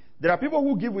extremes. There are people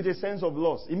who give with a sense of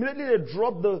loss. Immediately they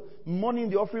drop the money in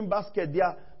the offering basket. They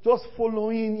are just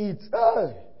following it.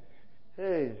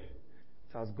 Hey, it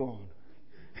has gone.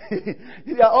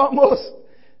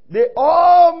 They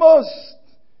almost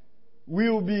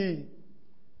will be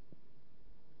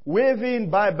waving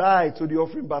bye-bye to the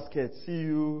offering basket. See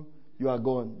you, you are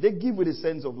gone. They give with a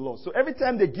sense of loss. So every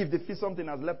time they give, they feel something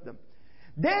has left them.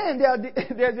 Then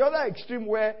there's the other extreme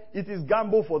where it is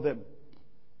gamble for them.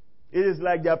 It is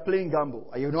like they are playing gamble.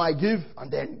 I give,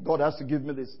 and then God has to give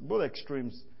me this. Both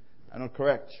extremes are not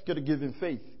correct. You got to give in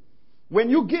faith. When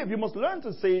you give, you must learn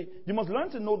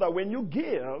to know that when you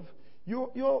give,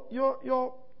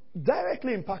 you're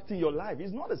directly impacting your life.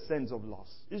 It's not a sense of loss.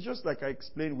 It's just like I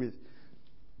explained with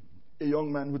a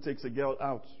young man who takes a girl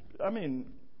out. I mean,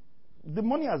 the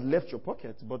money has left your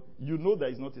pocket, but you know that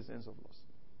it's not a sense of loss.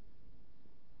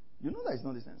 You know that it's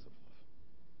not a sense of loss.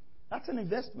 That's an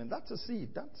investment. That's a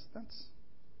seed.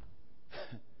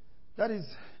 That is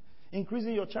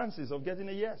increasing your chances of getting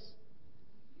a yes.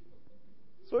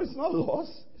 So it's not loss.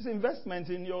 It's investment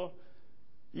in your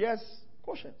yes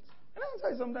quotient. And that's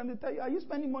why sometimes they tell you, are you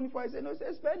spending money for it? I say, no,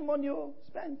 spend money,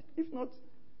 spend. If not,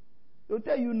 they'll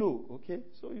tell you no. Okay?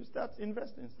 So you start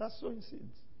investing. Start sowing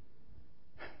seeds.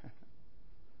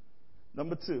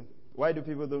 Number 2, why do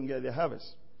people don't get their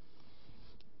harvest?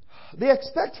 They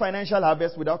expect financial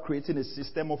harvest without creating a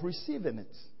system of receiving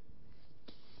it.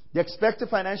 They expect a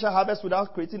financial harvest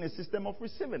without creating a system of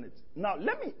receiving it. Now,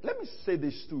 let me say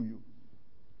this to you.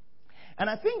 And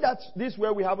I think that this is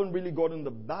where we haven't really gotten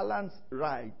the balance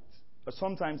right,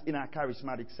 sometimes in our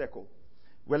charismatic circle.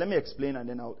 Well, let me explain and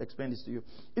then I'll explain this to you.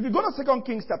 If you go to 2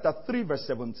 Kings chapter 3 verse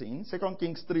 17, 2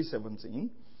 Kings 3:17,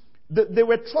 they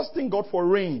were trusting God for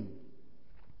rain.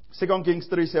 2 Kings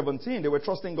 3:17, they were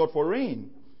trusting God for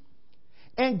rain.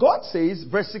 And God says,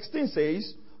 verse 16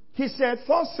 says, He said,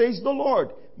 thus says the Lord,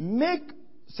 make,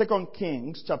 2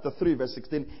 Kings chapter 3 verse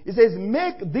 16, it says,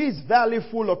 make this valley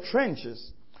full of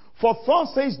trenches. For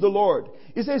thus says the Lord,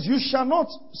 it says, you shall not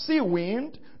see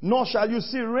wind, nor shall you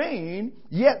see rain,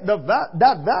 yet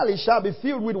that valley shall be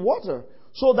filled with water,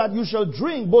 so that you shall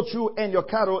drink, both you and your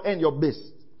cattle and your beasts.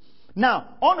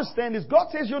 Now, understand this. God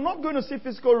says you're not going to see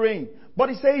physical rain, but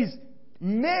He says,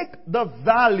 make the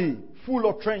valley full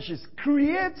of trenches.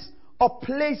 Create a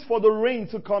place for the rain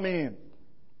to come in.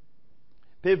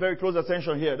 Pay very close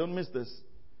attention here. Don't miss this.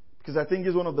 Because I think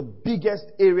it's one of the biggest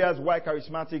areas why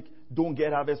charismatic don't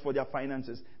get harvest for their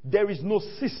finances. There is no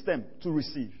system to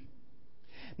receive.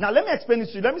 Now let me explain this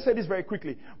to you. Let me say this very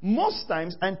quickly. Most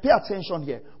times, and pay attention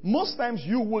here, most times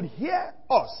you would hear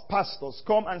us, pastors,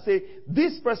 come and say,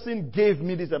 this person gave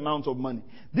me this amount of money.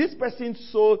 This person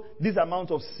sowed this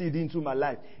amount of seed into my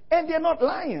life. And they're not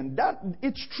lying.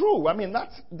 It's true. I mean,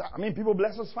 people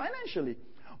bless us financially.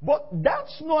 But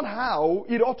that's not how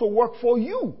it ought to work for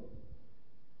you.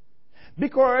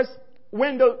 Because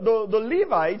when the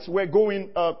Levites were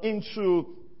going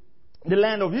into the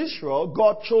land of Israel,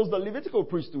 God chose the Levitical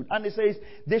priesthood. And it says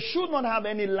they should not have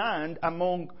any land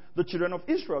among the children of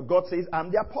Israel. God says,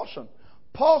 I'm their portion.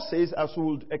 Paul says, as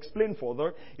we'll explain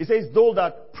further, he says, those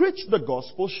that preach the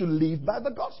gospel should live by the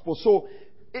gospel. So,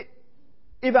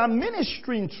 if I'm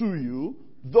ministering to you,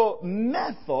 the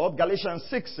method, Galatians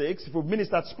 6:6, if we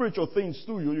minister spiritual things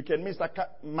to you, you can minister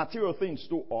material things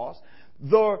to us.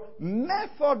 The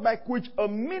method by which a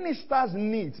minister's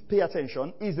needs, pay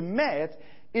attention, is met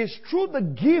is through the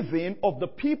giving of the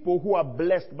people who are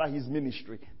blessed by his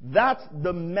ministry. That's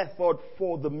the method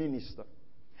for the minister.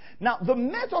 Now, the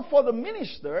method for the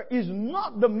minister is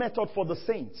not the method for the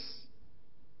saints.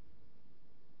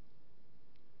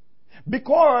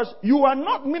 Because you are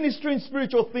not ministering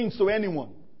spiritual things to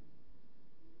anyone.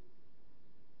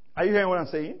 Are you hearing what I'm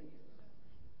saying?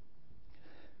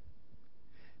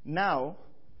 Now,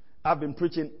 I've been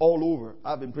preaching all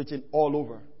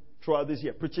over throughout this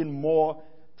year, preaching more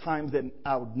times than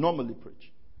I would normally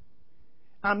preach.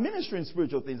 I'm ministering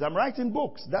spiritual things. I'm writing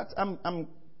books. I'm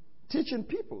teaching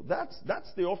people. That's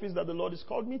the office that the Lord has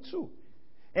called me to.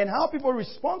 And how people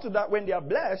respond to that when they are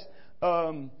blessed.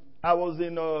 I was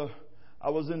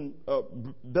in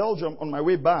Belgium on my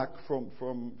way back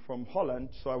from Holland,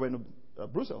 so I went to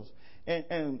Brussels,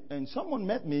 and someone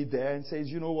met me there and says,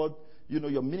 you know what? You know,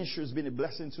 your ministry has been a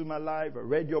blessing to my life. I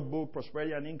read your book,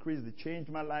 Prosperity and Increase. It changed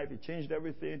my life. It changed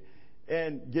everything.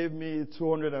 And gave me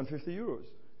 250 euros.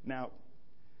 Now,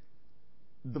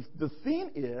 the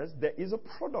thing is, there is a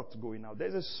product going out.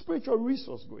 There's a spiritual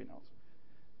resource going out.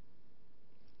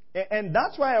 And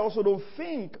that's why I also don't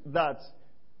think that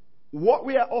what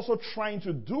we are also trying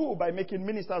to do by making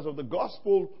ministers of the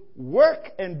gospel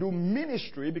work and do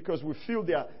ministry because we feel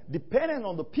they are dependent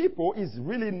on the people is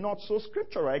really not so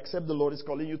scriptural, except the Lord is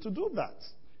calling you to do that.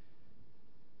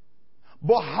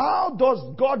 But how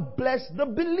does God bless the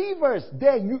believers?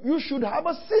 There, you should have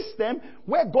a system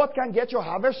where God can get your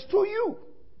harvest to you.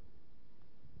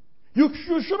 You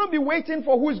shouldn't be waiting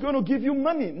for who is going to give you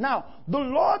money. Now, the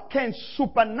Lord can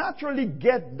supernaturally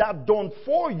get that done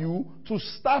for you to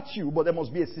start you, but there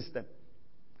must be a system.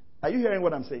 Are you hearing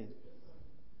what I'm saying?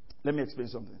 Let me explain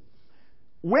something.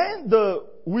 When the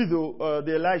widow,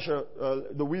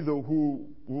 the widow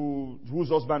whose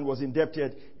husband was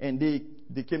indebted, and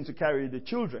they came to carry the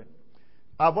children,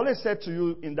 I've always said to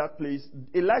you in that place,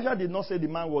 Elijah did not say the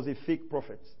man was a fake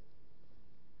prophet.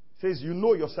 He says, you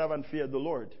know your servant feared the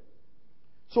Lord.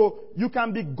 So you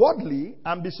can be godly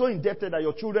and be so indebted that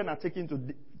your children are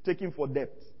taken for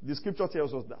debt. The scripture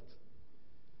tells us that.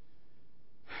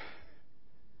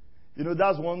 You know,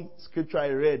 that's one scripture I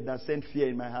read that sent fear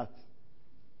in my heart.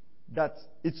 That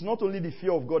it's not only the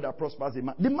fear of God that prospers a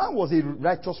man. The man was a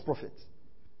righteous prophet.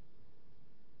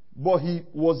 But he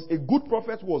was a good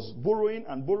prophet, was borrowing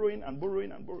and borrowing and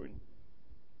borrowing and borrowing.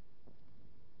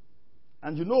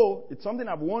 And you know, it's something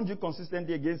I've warned you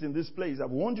consistently against in this place.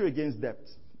 I've warned you against debt.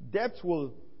 Debt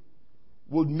will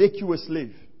make you a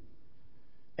slave.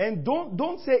 And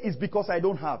don't say it's because I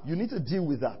don't have. You need to deal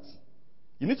with that.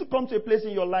 You need to come to a place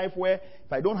in your life where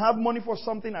if I don't have money for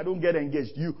something, I don't get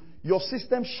engaged. Your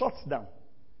system shuts down.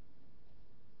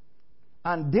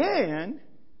 And then,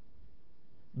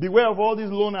 beware of all these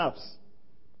loan apps.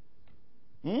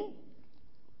 We'll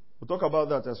talk about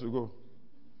that as we go.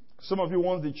 Some of you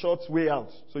want the short way out.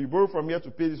 So you borrow from here to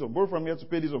pay this one, borrow from here to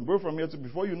pay this one, borrow from here to,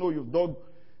 before you know you've dug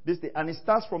this thing. And it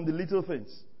starts from the little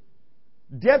things.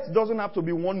 Debt doesn't have to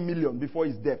be 1 million before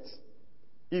it's debt.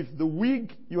 If the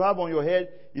wig you have on your head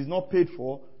is not paid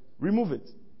for, remove it.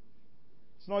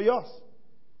 It's not yours.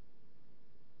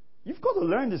 You've got to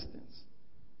learn these things.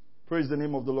 Praise the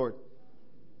name of the Lord.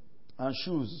 And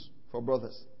shoes for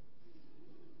brothers.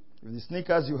 If the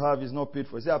sneakers you have is not paid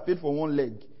for, say I paid for one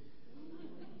leg.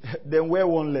 Then wear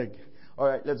one leg. All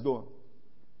right, let's go on.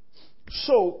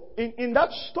 So, in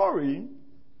that story,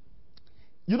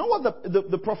 you know what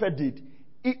the prophet did?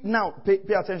 Now, pay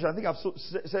attention. I think I've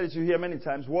said it to you here many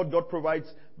times. What God provides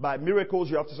by miracles,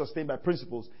 you have to sustain by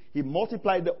principles. He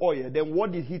multiplied the oil. Then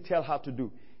what did he tell her to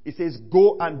do? He says,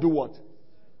 go and do what?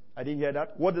 I didn't hear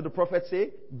that. What did the prophet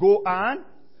say? Go and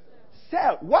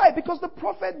sell. Why? Because the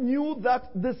prophet knew that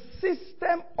the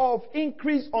system of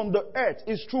increase on the earth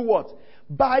is through what?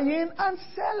 Buying and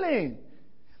selling.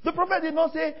 The prophet did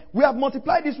not say, we have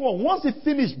multiplied this one. Once it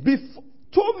finished,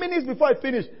 2 minutes before it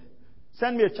finished,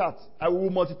 send me a chart. I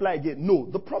will multiply again. No.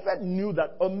 The prophet knew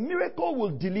that a miracle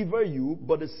will deliver you,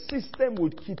 but the system will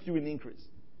keep you in increase.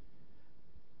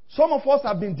 Some of us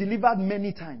have been delivered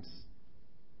many times.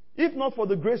 If not for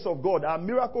the grace of God, our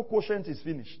miracle quotient is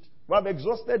finished. We have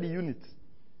exhausted the unit.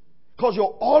 Because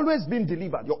you're always being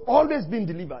delivered. You're always being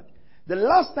delivered. The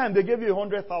last time they gave you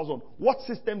 100,000, what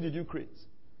system did you create?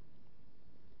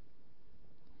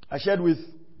 I shared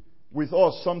with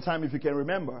us sometime, if you can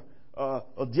remember,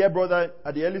 a dear brother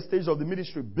at the early stage of the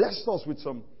ministry blessed us with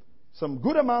some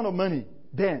good amount of money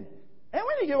then. And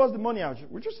when he gave us the money out,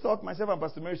 we just thought, myself and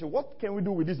Pastor Mary said, what can we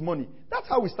do with this money? That's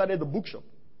how we started the bookshop.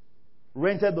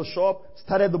 Rented the shop,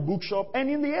 started the bookshop. And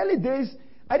in the early days,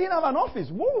 I didn't have an office.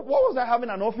 What was I having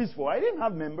an office for? I didn't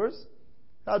have members.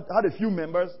 I had a few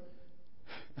members.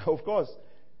 Of course.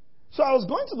 So I was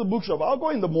going to the bookshop. I'll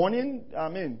go in the morning.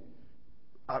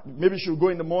 Maybe she'll go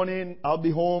in the morning. I'll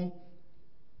be home.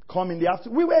 Come in the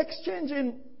afternoon. We were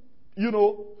exchanging,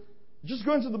 just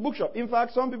going to the bookshop. In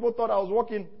fact, some people thought I was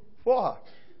working for her.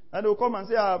 And they'll come and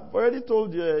say, I've already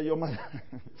told your madam.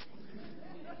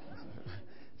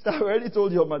 So I already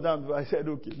told your madam. I said,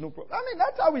 okay, no problem.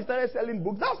 That's how we started selling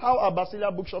books. That's how our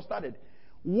Basilia bookshop started.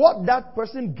 What that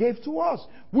person gave to us.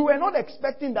 We were not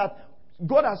expecting that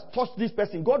God has touched this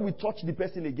person. God will touch the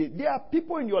person again. There are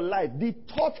people in your life. The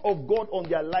touch of God on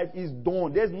their life is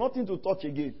done. There's nothing to touch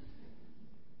again.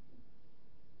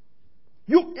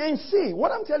 You can see,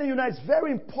 what I'm telling you now is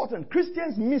very important.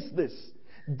 Christians miss this.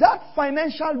 That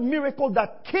financial miracle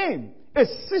that came, a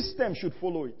system should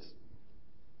follow it.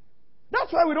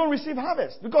 That's why we don't receive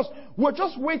harvest. Because we're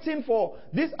just waiting for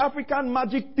this African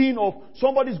magic thing of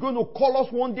somebody's going to call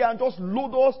us one day and just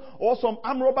load us, or some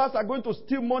armed robbers are going to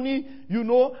steal money,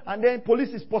 and then police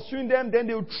is pursuing them, then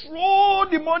they'll throw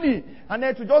the money, and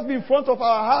then it will just be in front of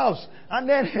our house. And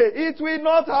then it will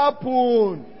not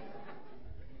happen.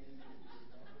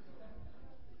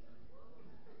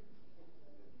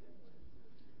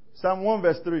 Psalm 1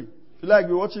 verse 3. If you like,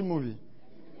 we're watching movie.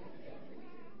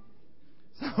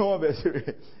 Psalm 1 verse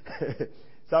 3.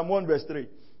 Psalm 1 verse 3.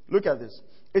 Look at this.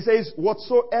 It says,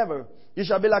 whatsoever, it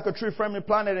shall be like a tree firmly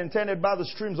planted and tended by the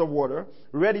streams of water,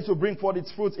 ready to bring forth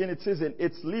its fruit in its season.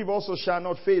 Its leaf also shall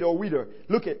not fade or wither.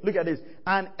 Look at this.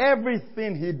 And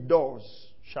everything he does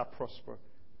shall prosper.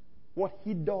 What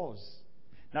he does.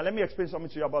 Now let me explain something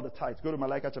to you about the tithes. Go to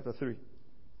Malachi chapter 3.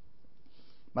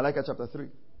 Malachi chapter 3.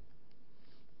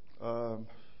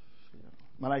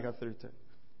 Malachi 3:10.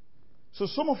 So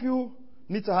some of you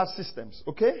need to have systems,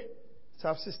 okay? To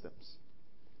have systems.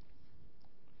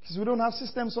 Because we don't have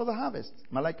systems for the harvest.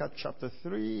 Malachi chapter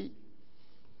 3.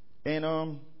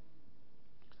 And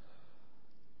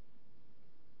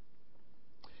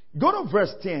go to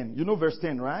verse 10. You know verse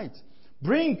 10, right?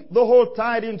 Bring the whole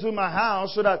tithe into my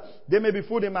house so that there may be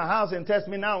food in my house, and test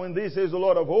me now in this, says the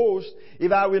Lord of hosts,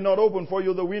 if I will not open for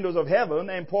you the windows of heaven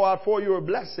and pour out for you a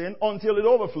blessing until it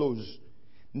overflows.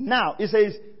 Now, it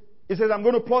says, I'm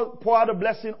going to pour out a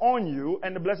blessing on you,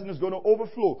 and the blessing is going to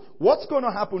overflow. What's going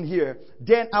to happen here?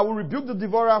 Then I will rebuke the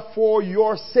devourer for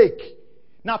your sake.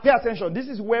 Now pay attention. This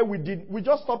is where we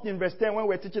just stopped in verse 10 when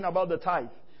we're teaching about the tithe.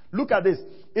 Look at this.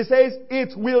 It says,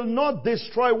 it will not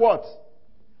destroy what?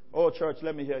 Oh, church,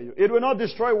 let me hear you. It will not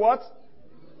destroy what?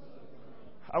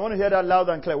 I want to hear that loud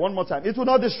and clear. One more time. It will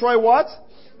not destroy what?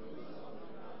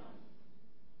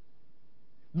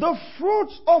 The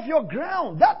fruits of your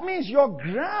ground. That means your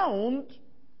ground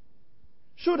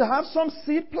should have some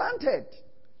seed planted.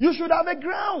 You should have a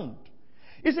ground.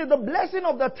 You see, the blessing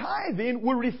of the tithing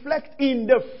will reflect in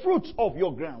the fruits of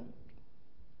your ground.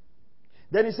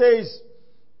 Then he says,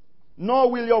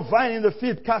 nor will your vine in the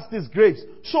field cast its grapes.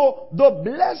 So the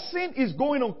blessing is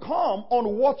going to come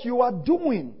on what you are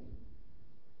doing.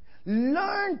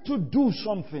 Learn to do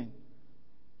something.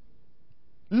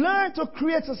 Learn to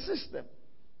create a system.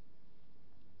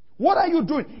 What are you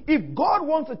doing? If God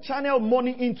wants to channel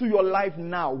money into your life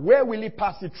now, where will He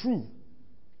pass it through?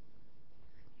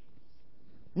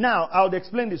 Now, I'll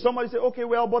explain this. Somebody say, okay,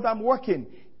 well, but I'm working.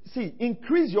 See,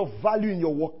 increase your value in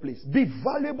your workplace. Be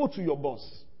valuable to your boss.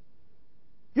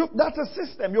 That's a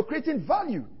system. You're creating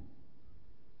value.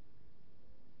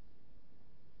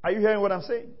 Are you hearing what I'm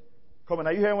saying? Come on,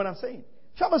 are you hearing what I'm saying?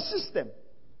 You have a system.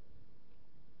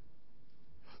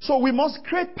 So we must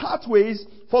create pathways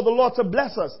for the Lord to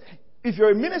bless us. If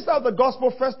you're a minister of the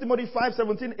gospel, 1 Timothy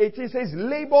 5:17-18 says,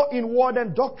 labor in word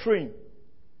and doctrine.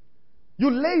 You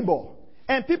labor.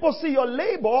 And people see your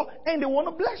labor and they want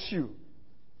to bless you.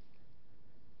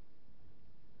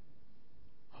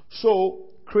 So,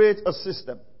 create a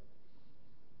system.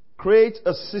 Create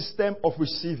a system of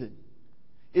receiving.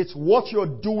 It's what you're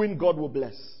doing God will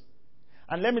bless.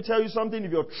 And let me tell you something,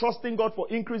 if you're trusting God for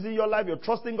increase in your life, you're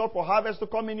trusting God for harvest to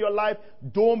come in your life,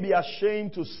 don't be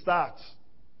ashamed to start.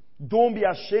 Don't be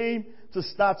ashamed to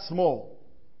start small.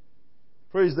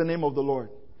 Praise the name of the Lord.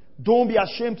 Don't be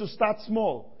ashamed to start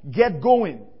small. Get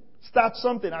going. Start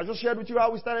something. I just shared with you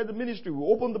how we started the ministry. We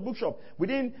opened the bookshop.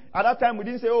 At that time, we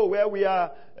didn't say, oh, well, we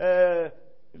are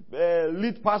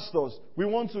lead pastors. We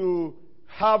want to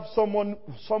have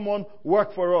someone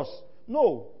work for us.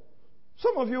 No.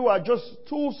 Some of you are just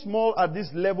too small at this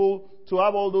level to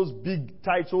have all those big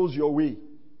titles your way.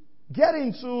 Get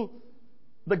into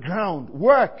the ground.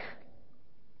 Work.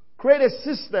 Create a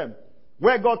system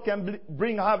where God can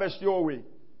bring harvest your way.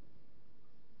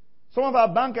 Some of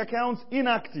our bank accounts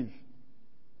inactive.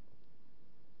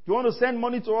 If you want to send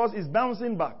money to us, it's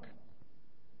bouncing back.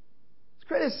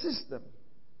 Create a system.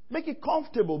 Make it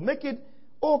comfortable. Make it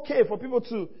okay for people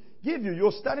to give you.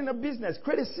 You're starting a business.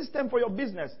 Create a system for your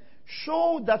business.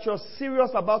 Show that you're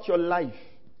serious about your life.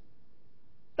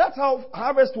 That's how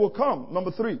harvest will come.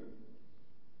 Number three.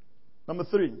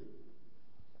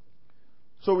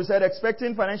 So we said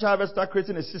expecting financial harvest, start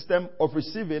creating a system of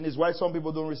receiving is why some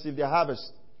people don't receive their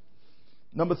harvest.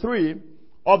 Number 3,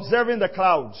 observing the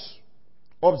clouds.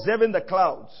 Observing the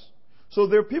clouds. So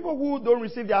there are people who don't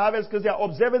receive their harvest because they are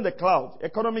observing the clouds.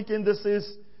 Economic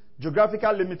indices,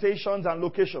 geographical limitations, and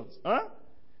locations.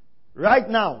 Right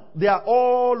now, they are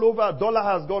all over. Dollar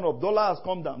has gone up. Dollar has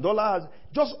come down.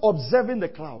 Just observing the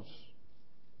clouds.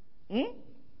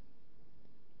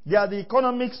 They are the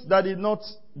economics that did not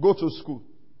go to school.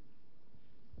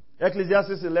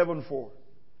 Ecclesiastes 11:4.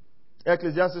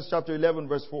 Ecclesiastes chapter 11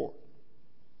 verse 4.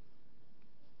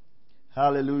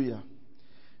 Hallelujah.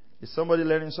 Is somebody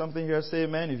learning something here? Say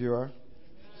amen if you are.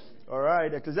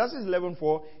 Alright, Ecclesiastes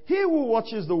 11:4. He who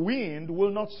watches the wind will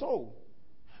not sow.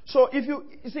 So if you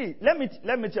see, let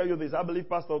me tell you this. I believe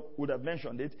Pastor would have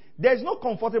mentioned it. There's no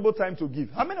comfortable time to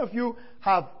give. How many of you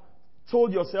have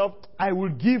told yourself, I will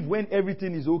give when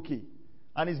everything is okay?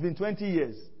 And it's been 20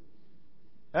 years.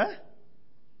 There's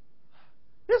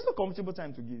no comfortable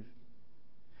time to give.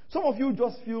 Some of you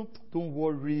just feel, don't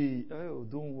worry. Oh,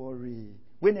 don't worry.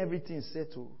 When everything is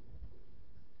settled.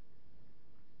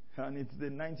 And it's the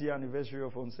 90th anniversary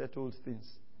of unsettled things.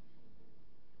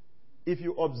 If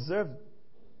you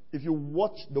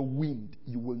watch the wind,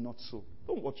 you will not sow.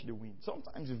 Don't watch the wind.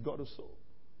 Sometimes you've got to sow.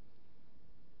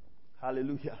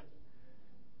 Hallelujah.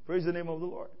 Praise the name of the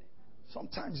Lord.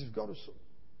 Sometimes you've got to sow.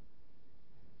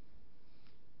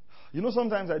 You know,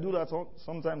 sometimes I do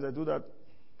that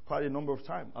quite a number of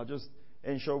times. I'll just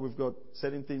ensure we've got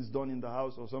certain things done in the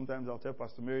house, or sometimes I'll tell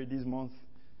Pastor Mary this month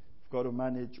we've got to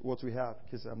manage what we have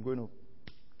because I'm going to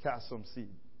cast some seed.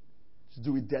 Just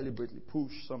do it deliberately.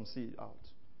 Push some seed out.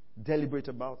 Deliberate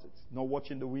about it. Not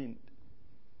watching the wind.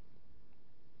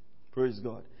 Praise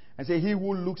God. And say, he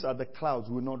who looks at the clouds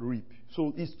will not reap.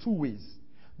 So it's two ways.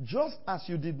 Just as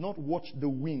you did not watch the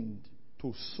wind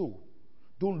to sow,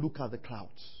 don't look at the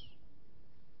clouds.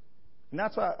 And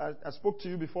that's why I spoke to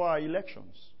you before our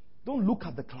elections. Don't look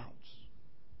at the clouds.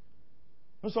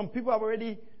 You know, some people have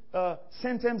already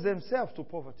sentenced themselves to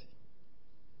poverty.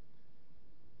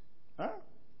 Huh?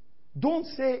 Don't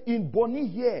say in Bonny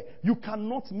here, you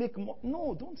cannot make more.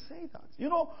 No, don't say that. You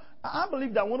know, I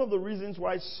believe that one of the reasons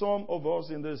why some of us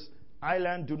in this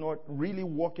island do not really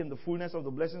walk in the fullness of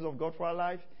the blessings of God for our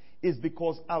life is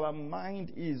because our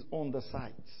mind is on the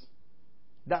sight.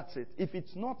 That's it. If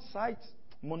it's not sight,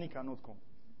 money cannot come.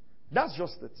 That's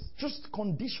just it. Just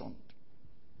conditioned.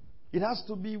 It has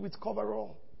to be with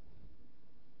coverall.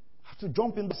 Have to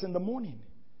jump in this in the morning.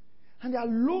 And there are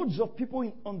loads of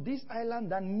people on this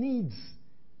island that needs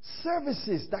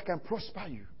services that can prosper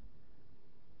you.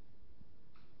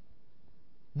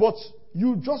 But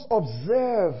you just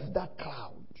observe that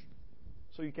cloud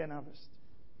so you can harvest.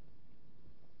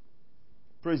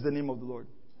 Praise the name of the Lord.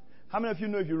 How many of you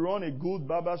know if you run a good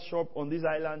barber shop on this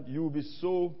island, you will be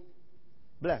so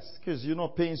blessed because you're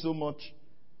not paying so much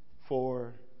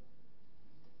for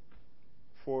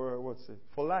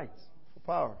light, for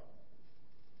power.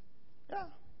 Yeah,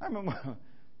 I remember.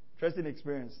 Interesting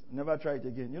experience. Never try it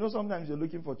again. You know, sometimes you're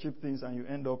looking for cheap things and you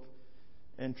end up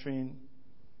entering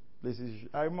places.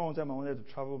 I remember one time I wanted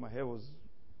to travel. My hair was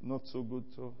not so good,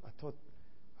 so I thought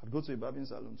I'd go to a barbing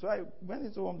salon. So I went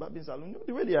into one barbing salon. You know,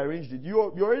 the way they arranged it, you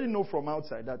already know from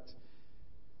outside that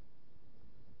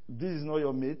this is not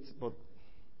your mate, but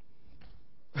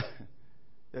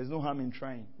there's no harm in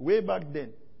trying. Way back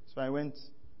then. So I went,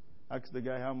 asked the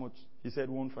guy how much. He said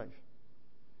 1.5.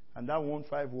 And that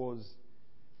 1.5 was,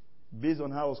 based on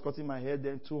how I was cutting my hair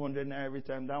then, 200 naira every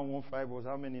time. That 1.5 was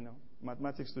how many now?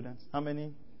 Mathematics students. How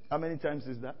many times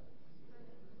is that?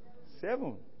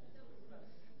 7.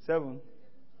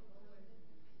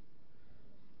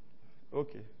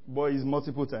 Okay. Boy, it's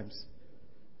multiple times.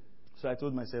 So I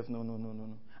told myself, no.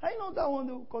 I know that one,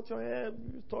 they will cut your hair,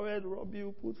 torrid, rub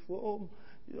you, put foam,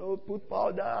 put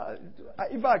powder.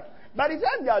 In fact, by the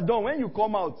time they are done, when you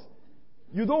come out,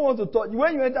 you don't want to touch.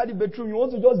 When you enter the bedroom, you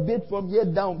want to just bathe from here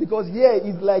down because here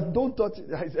is like, don't touch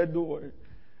it. I said, don't worry.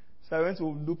 So I went to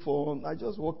look for one. I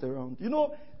just walked around. You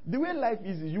know, the way life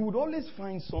is, you would always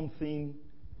find something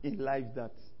in life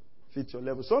that fits your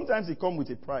level. Sometimes it comes with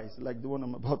a price, like the one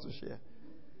I'm about to share.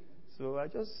 So I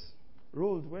just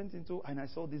went into, and I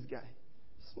saw this guy.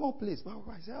 Small place.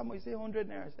 I said, how much? He said 100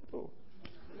 naira. I said, oh.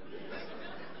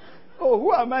 Oh,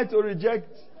 who am I to reject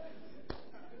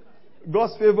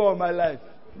God's favor on my life?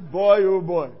 Boy, oh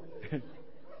boy.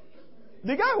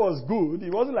 The guy was good.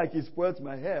 It wasn't like he spoiled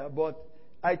my hair, but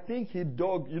I think he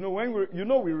dug. You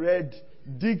know, we read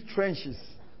dig trenches.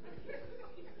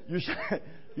 You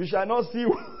shall not see.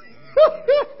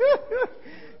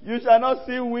 You shall not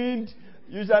see wind.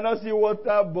 You shall not see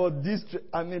water. But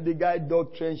the guy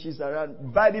dug trenches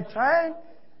around. By the time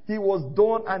he was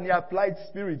done and he applied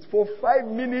spirit for 5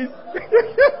 minutes,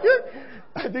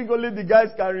 I think only the guys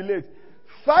can relate.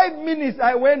 5 minutes,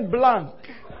 I went blank.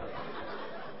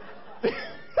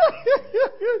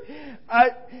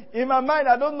 In my mind,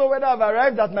 I don't know whether I've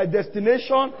arrived at my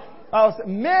destination.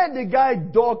 The guy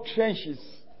dug trenches.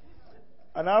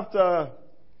 And after,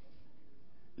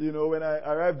 when I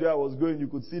arrived there, I was going, you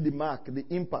could see the mark, the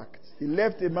impact. He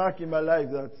left a mark in my life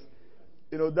that,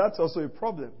 that's also a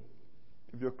problem.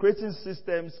 If you're creating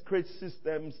systems, create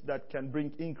systems that can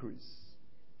bring increase.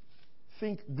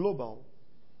 Think global.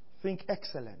 Think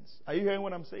excellence. Are you hearing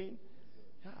what I'm saying?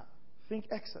 Yeah. Think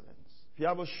excellence. If you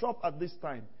have a shop at this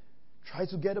time, try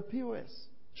to get a POS.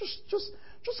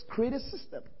 Just create a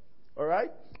system. All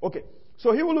right? Okay.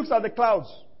 So he who looks at the clouds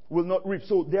will not reap.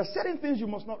 So there are certain things you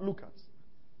must not look at.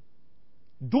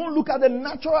 Don't look at the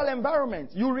natural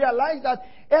environment. You realize that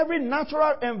every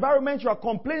natural environment you are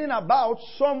complaining about,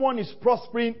 someone is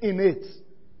prospering in it.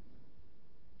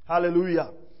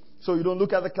 Hallelujah. So you don't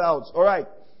look at the clouds. All right.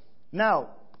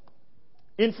 Now,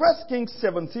 in 1 Kings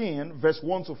 17, verse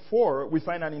 1 to 4, we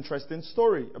find an interesting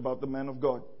story about the man of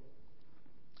God.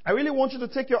 I really want you to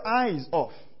take your eyes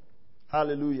off.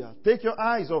 Hallelujah. Take your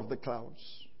eyes off the clouds.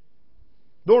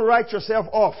 Don't write yourself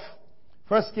off.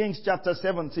 1 Kings chapter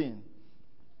 17.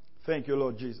 Thank you,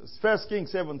 Lord Jesus. 1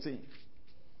 Kings 17.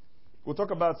 We'll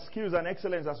talk about skills and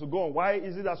excellence as we go on. Why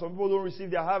is it that some people don't receive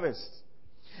their harvest?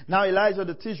 Now Elijah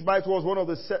the Tishbite was one of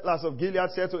the settlers of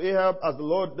Gilead, said to Ahab, as the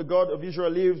Lord, the God of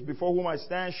Israel lives, before whom I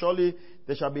stand, surely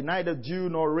there shall be neither dew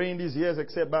nor rain these years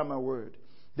except by my word.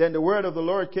 Then the word of the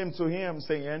Lord came to him,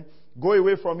 saying, Go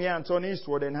away from here and turn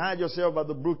eastward, and hide yourself by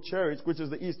the brook Cherith, which is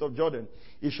the east of Jordan.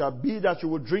 It shall be that you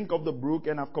will drink of the brook,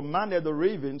 and have commanded the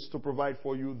ravens to provide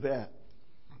for you there.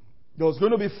 There was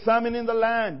going to be famine in the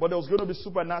land, but there was going to be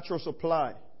supernatural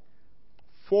supply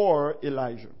for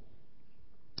Elijah.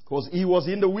 Because he was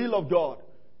in the will of God.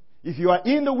 If you are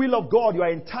in the will of God, you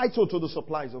are entitled to the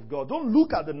supplies of God. Don't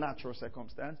look at the natural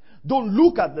circumstance. Don't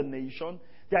look at the nation.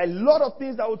 There are a lot of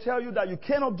things that will tell you that you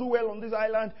cannot do well on this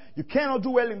island. You cannot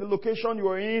do well in the location you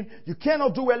are in. You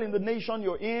cannot do well in the nation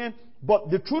you're in. But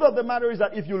the truth of the matter is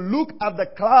that if you look at the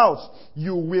clouds,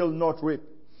 you will not reap.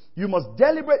 You must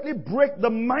deliberately break the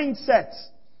mindset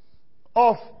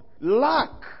of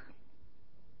lack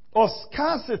or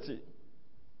scarcity.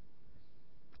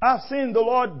 I've seen the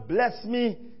Lord bless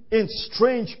me in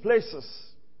strange places.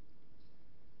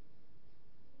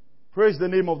 Praise the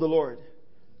name of the Lord.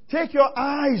 Take your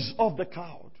eyes off the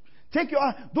cloud.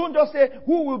 Don't just say,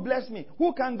 who will bless me?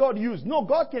 Who can God use? No,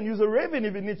 God can use a raven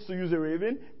if he needs to use a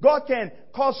raven. God can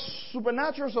cause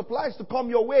supernatural supplies to come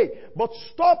your way. But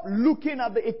stop looking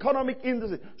at the economic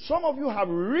industry. Some of you have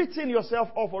written yourself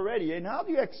off already. And how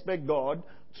do you expect God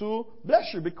to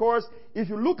bless you? Because if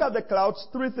you look at the clouds,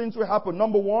 three things will happen.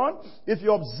 Number one, if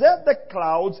you observe the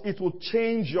clouds, it will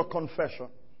change your confession.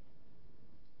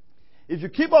 If you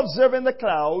keep observing the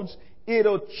clouds,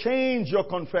 it'll change your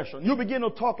confession. You begin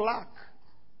to talk lack.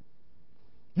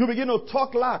 You begin to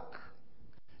talk lack.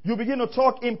 You begin to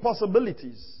talk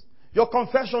impossibilities. Your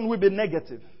confession will be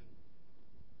negative.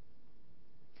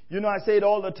 You know, I say it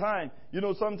all the time. You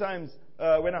know, sometimes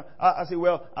when I say,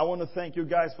 well, I want to thank you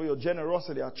guys for your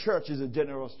generosity. Our church is a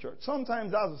generous church.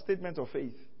 Sometimes that's a statement of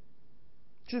faith.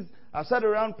 I've sat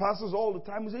around pastors all the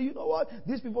time who say, you know what?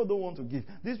 These people don't want to give.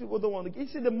 These people don't want to give. You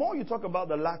see, the more you talk about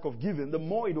the lack of giving, the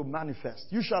more it will manifest.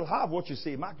 You shall have what you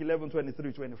say. Mark 11,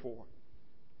 23, 24.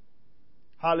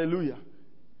 Hallelujah.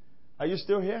 Are you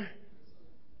still here?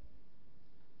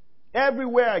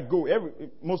 Everywhere I go,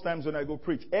 most times when I go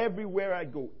preach, everywhere I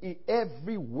go,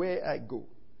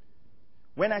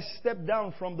 when I step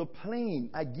down from the plane,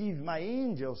 I give my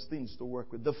angels things to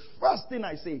work with. The first thing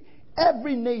I say,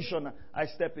 every nation I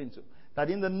step into, that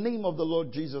in the name of the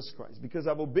Lord Jesus Christ, because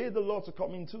I've obeyed the Lord to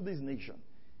come into this nation,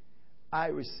 I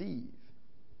receive.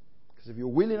 Because if you're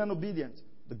willing and obedient,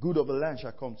 the good of the land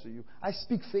shall come to you. I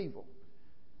speak favor.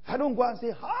 I don't go and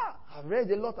say, I've read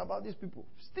a lot about these people.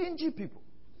 Stingy people.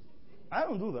 I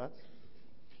don't do that.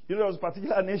 You know, there was a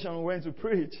particular nation we went to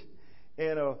preach.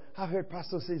 And I've heard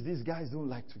pastors say, these guys don't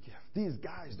like to give. These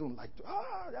guys don't like to.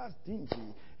 That's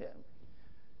stingy. Yeah.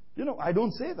 You know, I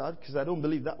don't say that because I don't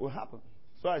believe that will happen.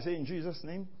 So I say in Jesus'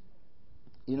 name,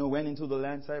 went into the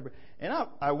land cyber. And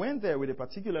I went there with a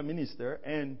particular minister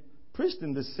and preached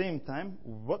in the same time.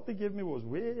 What they gave me was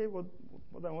way more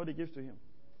than what they gave to him.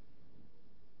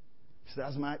 So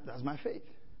that's my faith.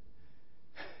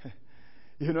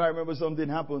 I remember something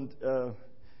happened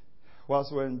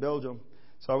whilst we were in Belgium.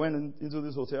 So I went into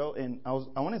this hotel and I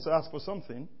wanted to ask for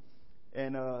something.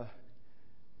 And I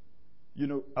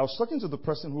was talking to the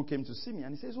person who came to see me,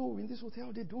 and he says, in this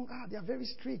hotel, they are very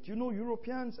strict.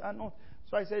 Europeans are not.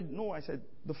 So I said, no,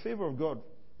 the favor of God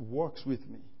works with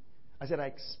me. I said, I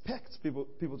expect people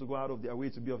to go out of their way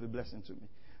to be of a blessing to me.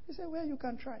 He said, well, you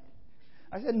can try.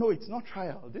 I said, no, it's not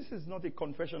trial. This is not a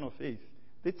confession of faith.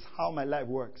 That's how my life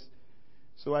works.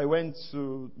 So I went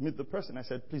to meet the person. I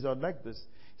said, please, I'd like this.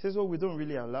 He says, we don't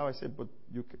really allow. I said, but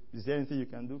is there anything you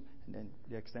can do? And then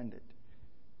they extended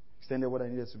what I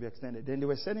needed to be extended. Then there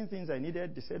were certain things I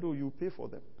needed. They said, you pay for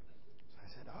them. So I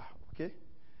said, okay.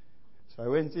 So I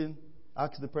went in,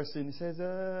 asked the person. He says,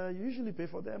 you usually pay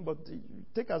for them, but you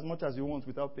take as much as you want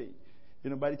without paying.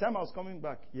 By the time I was coming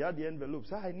back, he had the envelope.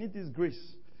 So I need this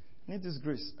grace.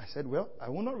 I said, well, I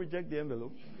will not reject the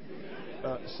envelope.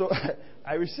 So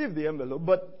I received the envelope,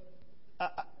 but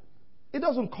it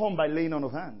doesn't come by laying on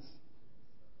of hands.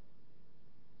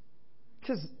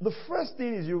 Because the first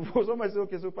thing is somebody say,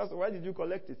 okay, so Pastor, why did you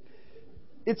collect it?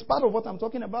 It's part of what I'm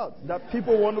talking about, that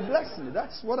people want to bless me.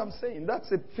 That's what I'm saying.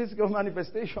 That's a physical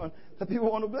manifestation that people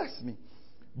want to bless me.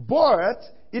 But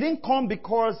it didn't come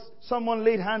because someone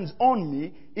laid hands on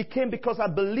me. It came because I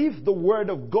believe the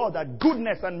word of God, that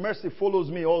goodness and mercy follows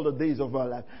me all the days of my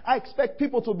life. I expect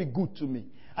people to be good to me.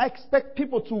 I expect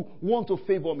people to want to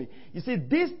favor me. You see,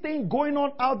 this thing going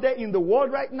on out there in the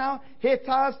world right now,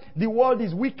 haters, the world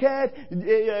is wicked,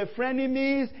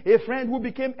 frenemies, a friend who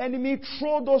became enemy,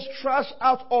 throw those trash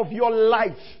out of your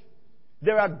life.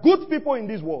 There are good people in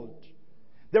this world.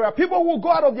 There are people who go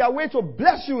out of their way to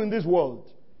bless you in this world.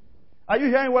 Are you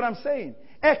hearing what I'm saying?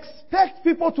 Expect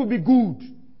people to be good.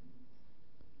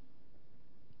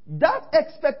 That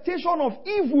expectation of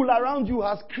evil around you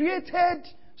has created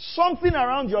something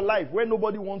around your life where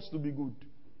nobody wants to be good.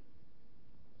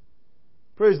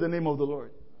 Praise the name of the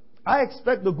Lord. I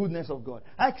expect the goodness of God.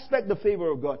 I expect the favor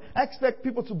of God. I expect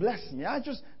people to bless me.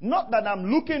 Not that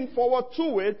I'm looking forward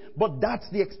to it, but that's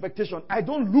the expectation. I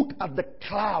don't look at the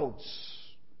clouds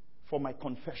for my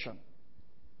confession.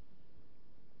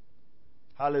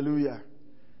 Hallelujah.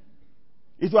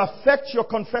 It will affect your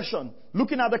confession.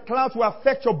 Looking at the clouds will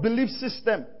affect your belief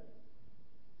system.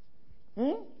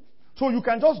 So you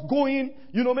can just go in,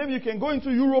 maybe you can go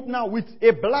into Europe now with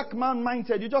a black man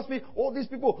mindset. You just feel, oh, these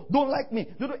people don't like me.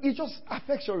 It just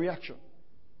affects your reaction.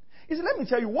 You see, let me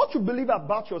tell you, what you believe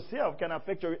about yourself can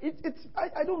affect your...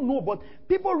 I don't know, but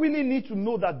people really need to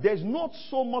know that there's not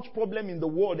so much problem in the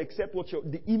world except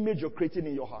the image you're creating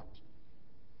in your heart.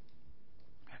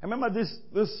 I remember this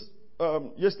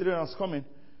yesterday when I was coming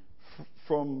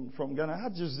from Ghana. I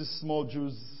had just this small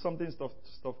juice, stuff,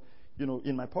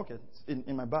 in my pocket,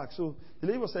 in my bag. So the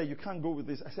lady was saying, you can't go with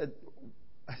this. I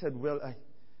said, well,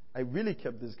 I really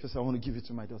kept this because I want to give it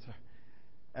to my daughter.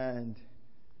 And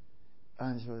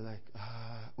she was like,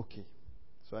 okay.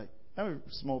 So I have a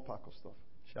small pack of stuff.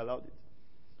 She allowed it.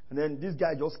 And then this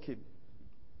guy just came.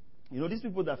 These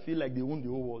people that feel like they own the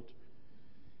whole world.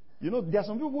 There are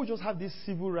some people who just have this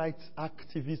civil rights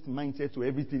activist mindset to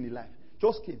everything in life.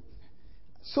 Just came.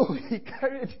 So he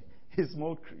carried a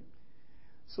small cream.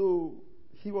 So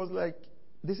he was like,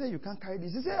 they said, you can't carry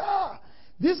this. He said,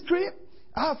 this cream,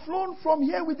 I have flown from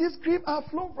here with this cream. I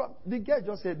have flown from... The guy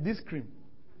just said, this cream.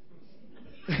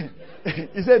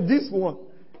 He said, this one.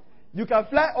 You can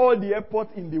fly all the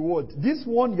airports in the world. This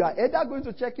one, you are either going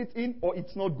to check it in or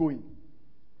it's not going.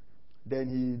 Then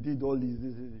he did all this.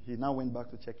 He now went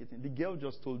back to check it in. The girl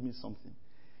just told me something.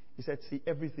 He said, see,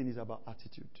 everything is about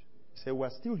attitude. He said, we're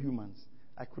still humans.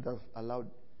 I could have allowed...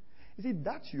 You see,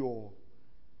 that's your...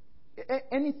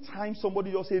 Anytime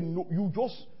somebody just say no, you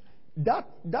just... That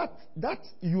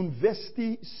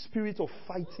university spirit of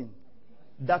fighting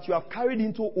that you have carried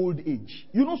into old age.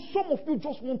 Some of you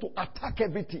just want to attack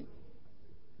everything.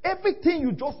 Everything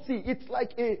you just see, it's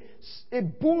like a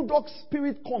bulldog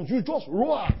spirit comes. You just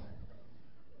roar.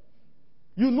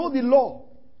 You know the law.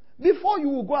 Before you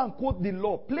will go and quote the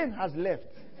law, plane has left.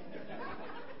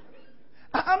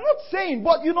 I'm not saying,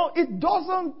 but it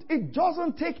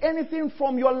doesn't take anything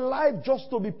from your life just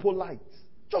to be polite,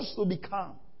 just to be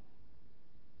calm.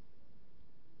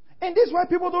 And this is why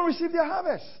people don't receive their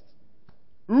harvest.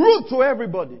 Rude to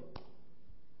everybody.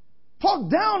 Talk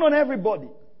down on everybody.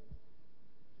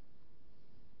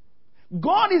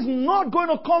 God is not going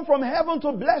to come from heaven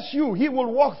to bless you. He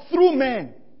will walk through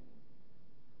men.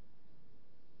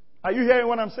 Are you hearing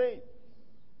what I'm saying?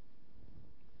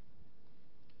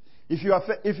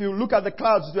 If you look at the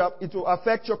clouds, it will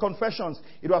affect your confessions.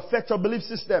 It will affect your belief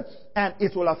system. And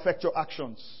it will affect your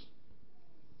actions.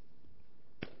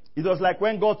 It was like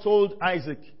when God told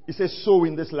Isaac, He said, sow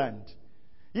in this land.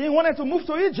 He wanted to move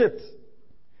to Egypt.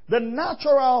 The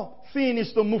natural thing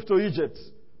is to move to Egypt.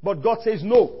 But God says,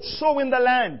 no, sow in the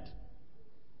land.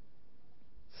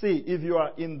 See, if you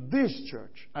are in this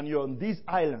church and you're on this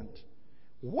island,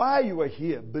 while you are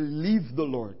here, believe the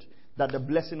Lord that the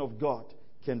blessing of God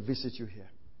can visit you here.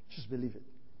 Just believe it.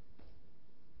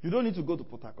 You don't need to go to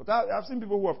Port Harcourt. I've seen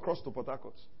people who have crossed to Port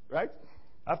Harcourt, right?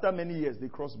 After many years, they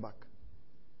cross back.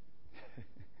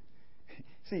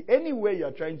 See, anywhere you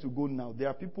are trying to go now, there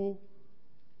are people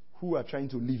who are trying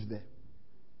to live there.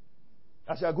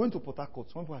 As you are going to Port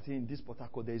Harcourt, some people are saying, in this Port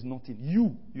Harcourt, there is nothing.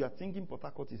 You are thinking Port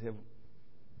Harcourt is heaven.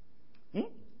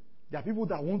 There are people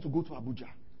that want to go to Abuja.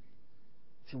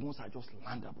 See, once I just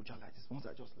land Abuja like this, once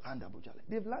I just land Abuja like this.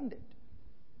 They've landed.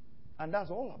 And that's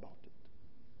all about it.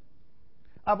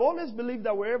 I've always believed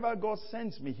that wherever God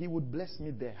sends me, He would bless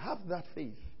me there. Have that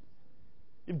faith.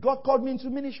 If God called me into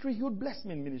ministry, He would bless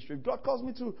me in ministry. If God calls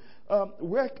me to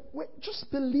work,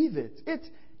 just believe it.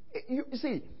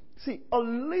 See, a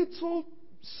little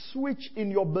switch in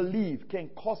your belief can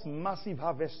cause massive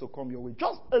harvest to come your way.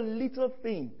 Just a little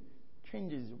thing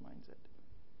changes your mindset.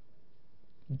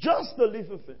 Just a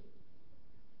little thing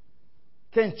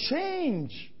can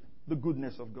change the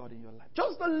goodness of God in your life.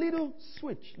 Just a little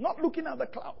switch. Not looking at the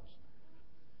clouds.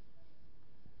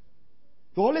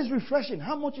 You're always refreshing.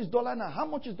 How much is dollar now? How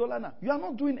much is dollar now? You are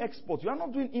not doing export. You are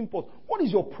not doing import. What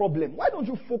is your problem? Why don't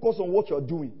you focus on what you're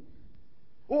doing?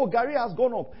 Oh, Gary has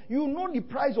gone up. You know the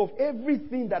price of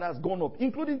everything that has gone up,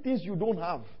 including things you don't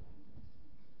have.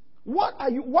 Why are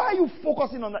you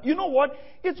focusing on that? You know what?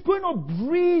 It's going to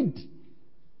breed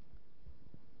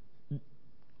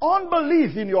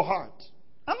unbelief in your heart.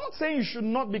 I'm not saying you should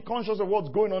not be conscious of what's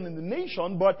going on in the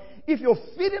nation, but if you're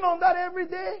feeding on that every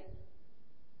day,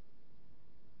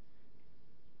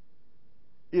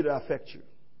 it'll affect you.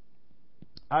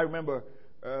 I remember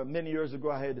many years ago,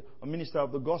 I had a minister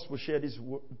of the gospel share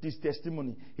this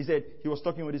testimony. He said he was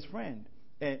talking with his friend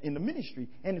in the ministry,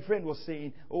 and the friend was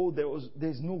saying, "Oh,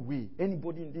 there's no way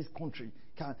anybody in this country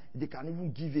can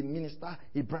even give a minister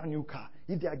a brand new car.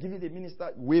 If they are giving a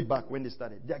minister way back when they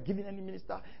started, they are giving any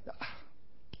minister."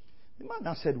 The man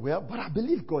now said, "Well, but I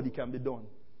believe God, it can be done."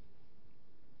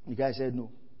 The guy said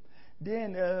no.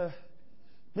 Then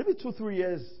maybe 2-3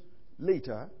 years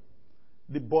later,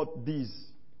 they bought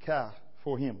this car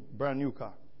for him, brand new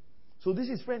car. So this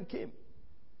his friend came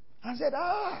and said,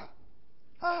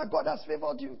 God has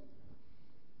favored you.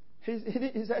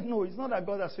 He said, "No, it's not that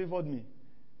God has favored me."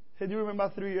 He said, "You remember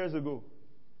 3 years ago,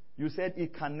 you said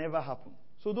it can never happen.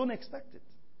 So don't expect it."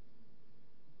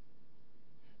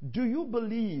 Do you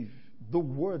believe the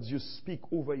words you speak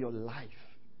over your life,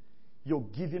 you're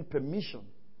giving permission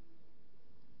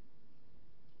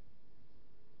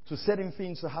to certain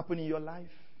things to happen in your life,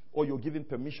 or you're giving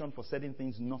permission for certain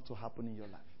things not to happen in your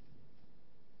life?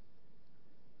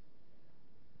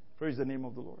 Praise the name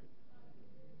of the Lord.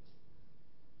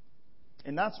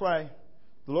 And that's why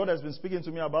the Lord has been speaking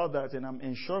to me about that, and I'm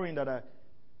ensuring that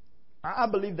I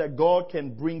believe that God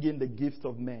can bring in the gift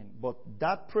of men. But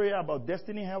that prayer about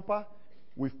destiny helper,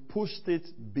 we've pushed it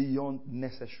beyond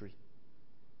necessary.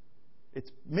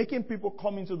 It's making people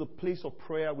come into the place of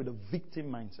prayer with a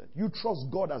victim mindset. You trust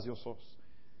God as your source.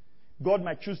 God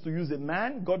might choose to use a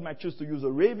man. God might choose to use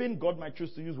a raven. God might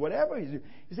choose to use whatever He's using.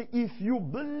 You see, if you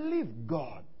believe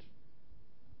God,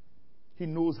 He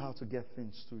knows how to get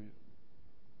things to you.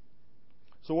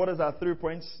 So what is our 3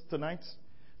 points tonight?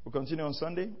 We'll continue on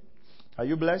Sunday. Are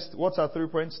you blessed? What's our 3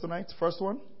 points tonight? First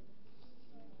one.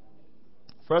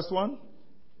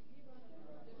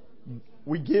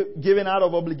 We giving out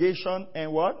of obligation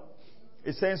and what?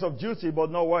 A sense of duty, but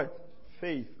not what?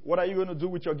 Faith. What are you going to do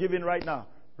with your giving right now?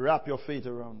 Wrap your faith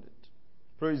around it.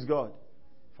 Praise God.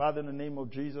 Father, in the name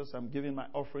of Jesus, I'm giving my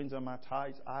offerings and my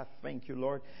tithes. I thank you,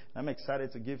 Lord. I'm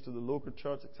excited to give to the local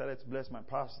church, excited to bless my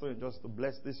pastor and just to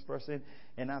bless this person.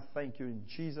 And I thank you in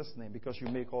Jesus' name because you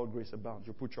make all grace abound.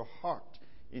 You put your heart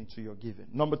into your giving.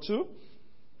 Number 2,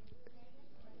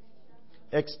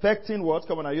 expecting what?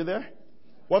 Come on, are you there?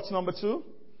 What's number 2?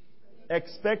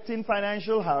 Expecting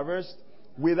financial harvest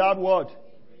without what?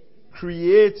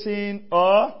 Creating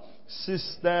a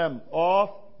system of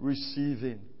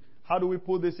receiving. How do we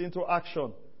put this into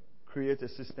action? Create a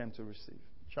system to receive.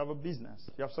 You have a business.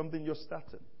 You have something you're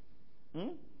starting.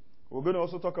 We're going to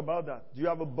also talk about that. Do you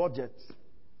have a budget?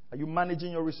 Are you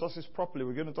managing your resources properly?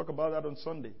 We're going to talk about that on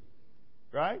Sunday.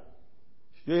 Right?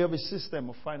 You have a system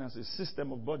of finances, a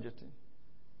system of budgeting.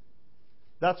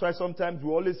 That's why sometimes we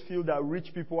always feel that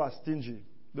rich people are stingy.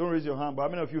 Don't raise your hand, but how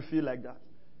many of you feel like that?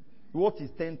 What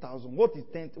is 10,000? What is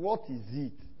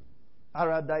it?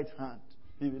 Erudite hand.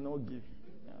 He will not give.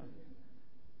 Yeah.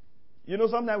 You know,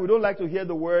 sometimes we don't like to hear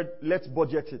the word, let's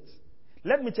budget it.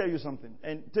 Let me tell you something,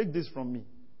 and take this from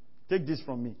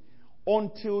me.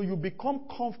 Until you become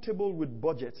comfortable with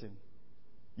budgeting,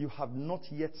 you have not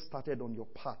yet started on your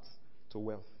path to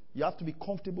wealth. You have to be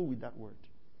comfortable with that word.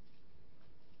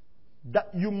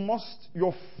 That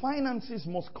your finances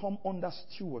must come under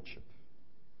stewardship.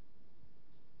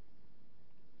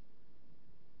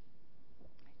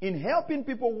 In helping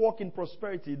people walk in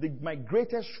prosperity, my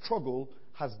greatest struggle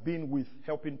has been with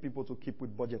helping people to keep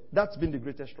with budget. That's been the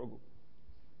greatest struggle.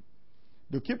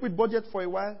 They keep with budget for a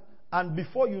while, and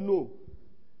before you know,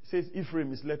 it says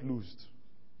Ephraim is let loose.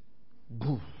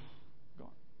 Boof, gone.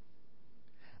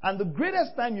 And the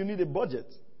greatest time you need a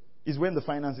budget is when the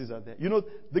finances are there. You know,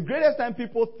 the greatest time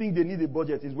people think they need a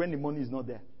budget is when the money is not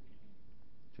there.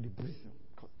 So they breathe.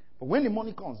 But when the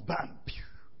money comes, bam, pew,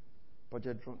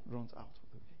 budget runs out.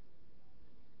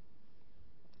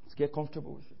 Let's get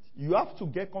comfortable with it. You have to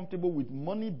get comfortable with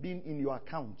money being in your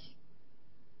account.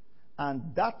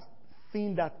 And that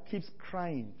thing that keeps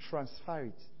crying, transfer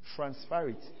it.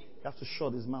 You have to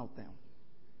shut his mouth down.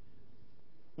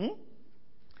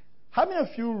 How many of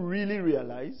you really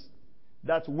realize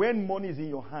that when money is in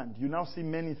your hand, you now see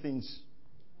many things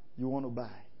you want to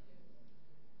buy?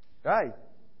 Right?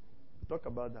 Talk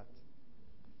about that.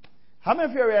 How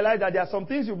many of you realize that there are some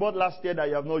things you bought last year that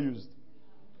you have not used?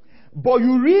 But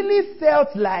you really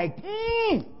felt like,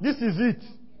 this is it.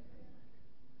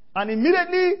 And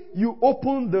immediately you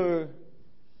open the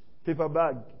paper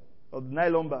bag or the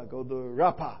nylon bag or the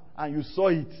wrapper and you saw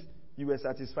it. You were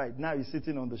satisfied. Now it's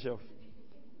sitting on the shelf.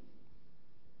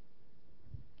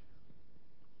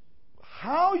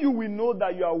 How you will know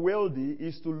that you are wealthy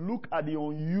is to look at the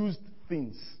unused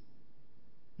things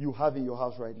you have in your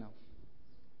house right now.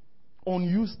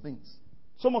 Unused things.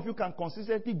 Some of you can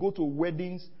consistently go to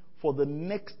weddings for the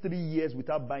next 3 years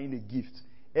without buying a gift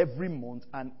every month,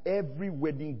 and every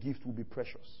wedding gift will be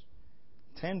precious.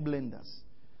 10 blenders.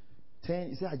 10,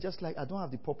 you say, I don't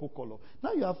have the purple color.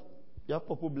 Now you have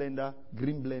purple blender,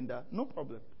 green blender, no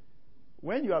problem.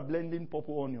 When you are blending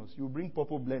purple onions, you bring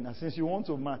purple blender since you want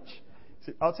to match.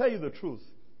 See, I'll tell you the truth.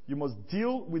 You must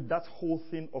deal with that whole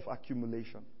thing of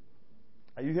accumulation.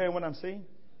 Are you hearing what I'm saying?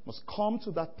 You must come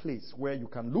to that place where you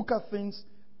can look at things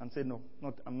and say, no,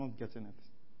 I'm not getting it.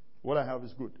 What I have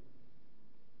is good.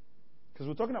 Because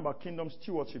we're talking about kingdom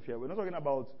stewardship here. We're not talking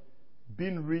about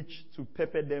being rich to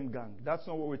pepper them gang. That's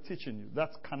not what we're teaching you.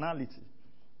 That's carnality.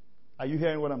 Are you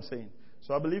hearing what I'm saying?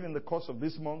 So I believe in the course of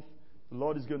this month, the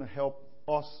Lord is going to help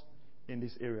us in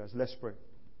these areas. Let's pray.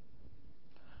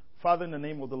 Father, in the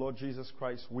name of the Lord Jesus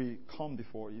Christ, we come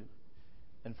before you.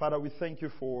 And Father, we thank you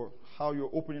for how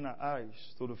you're opening our eyes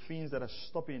to the things that are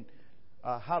stopping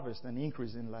our harvest and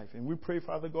increase in life. And we pray,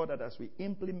 Father God, that as we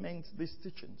implement these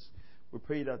teachings, we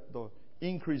pray that the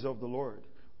increase of the Lord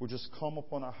will just come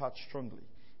upon our hearts strongly.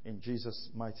 In Jesus'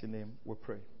 mighty name we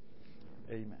pray.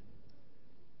 Amen.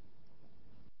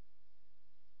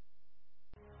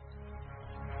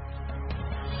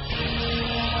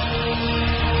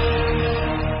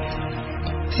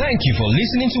 Thank you for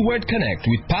listening to Word Connect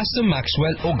with Pastor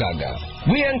Maxwell Ogaga.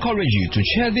 We encourage you to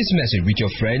share this message with your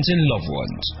friends and loved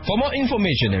ones. For more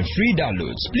information and free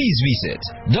downloads, please visit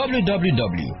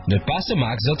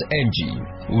www.pastormax.ng.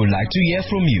 We would like to hear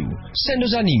from you. Send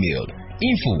us an email,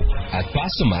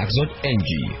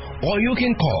 info@pastormax.ng, or you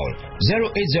can call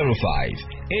 0805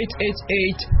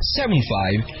 888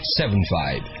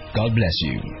 7575. God bless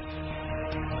you.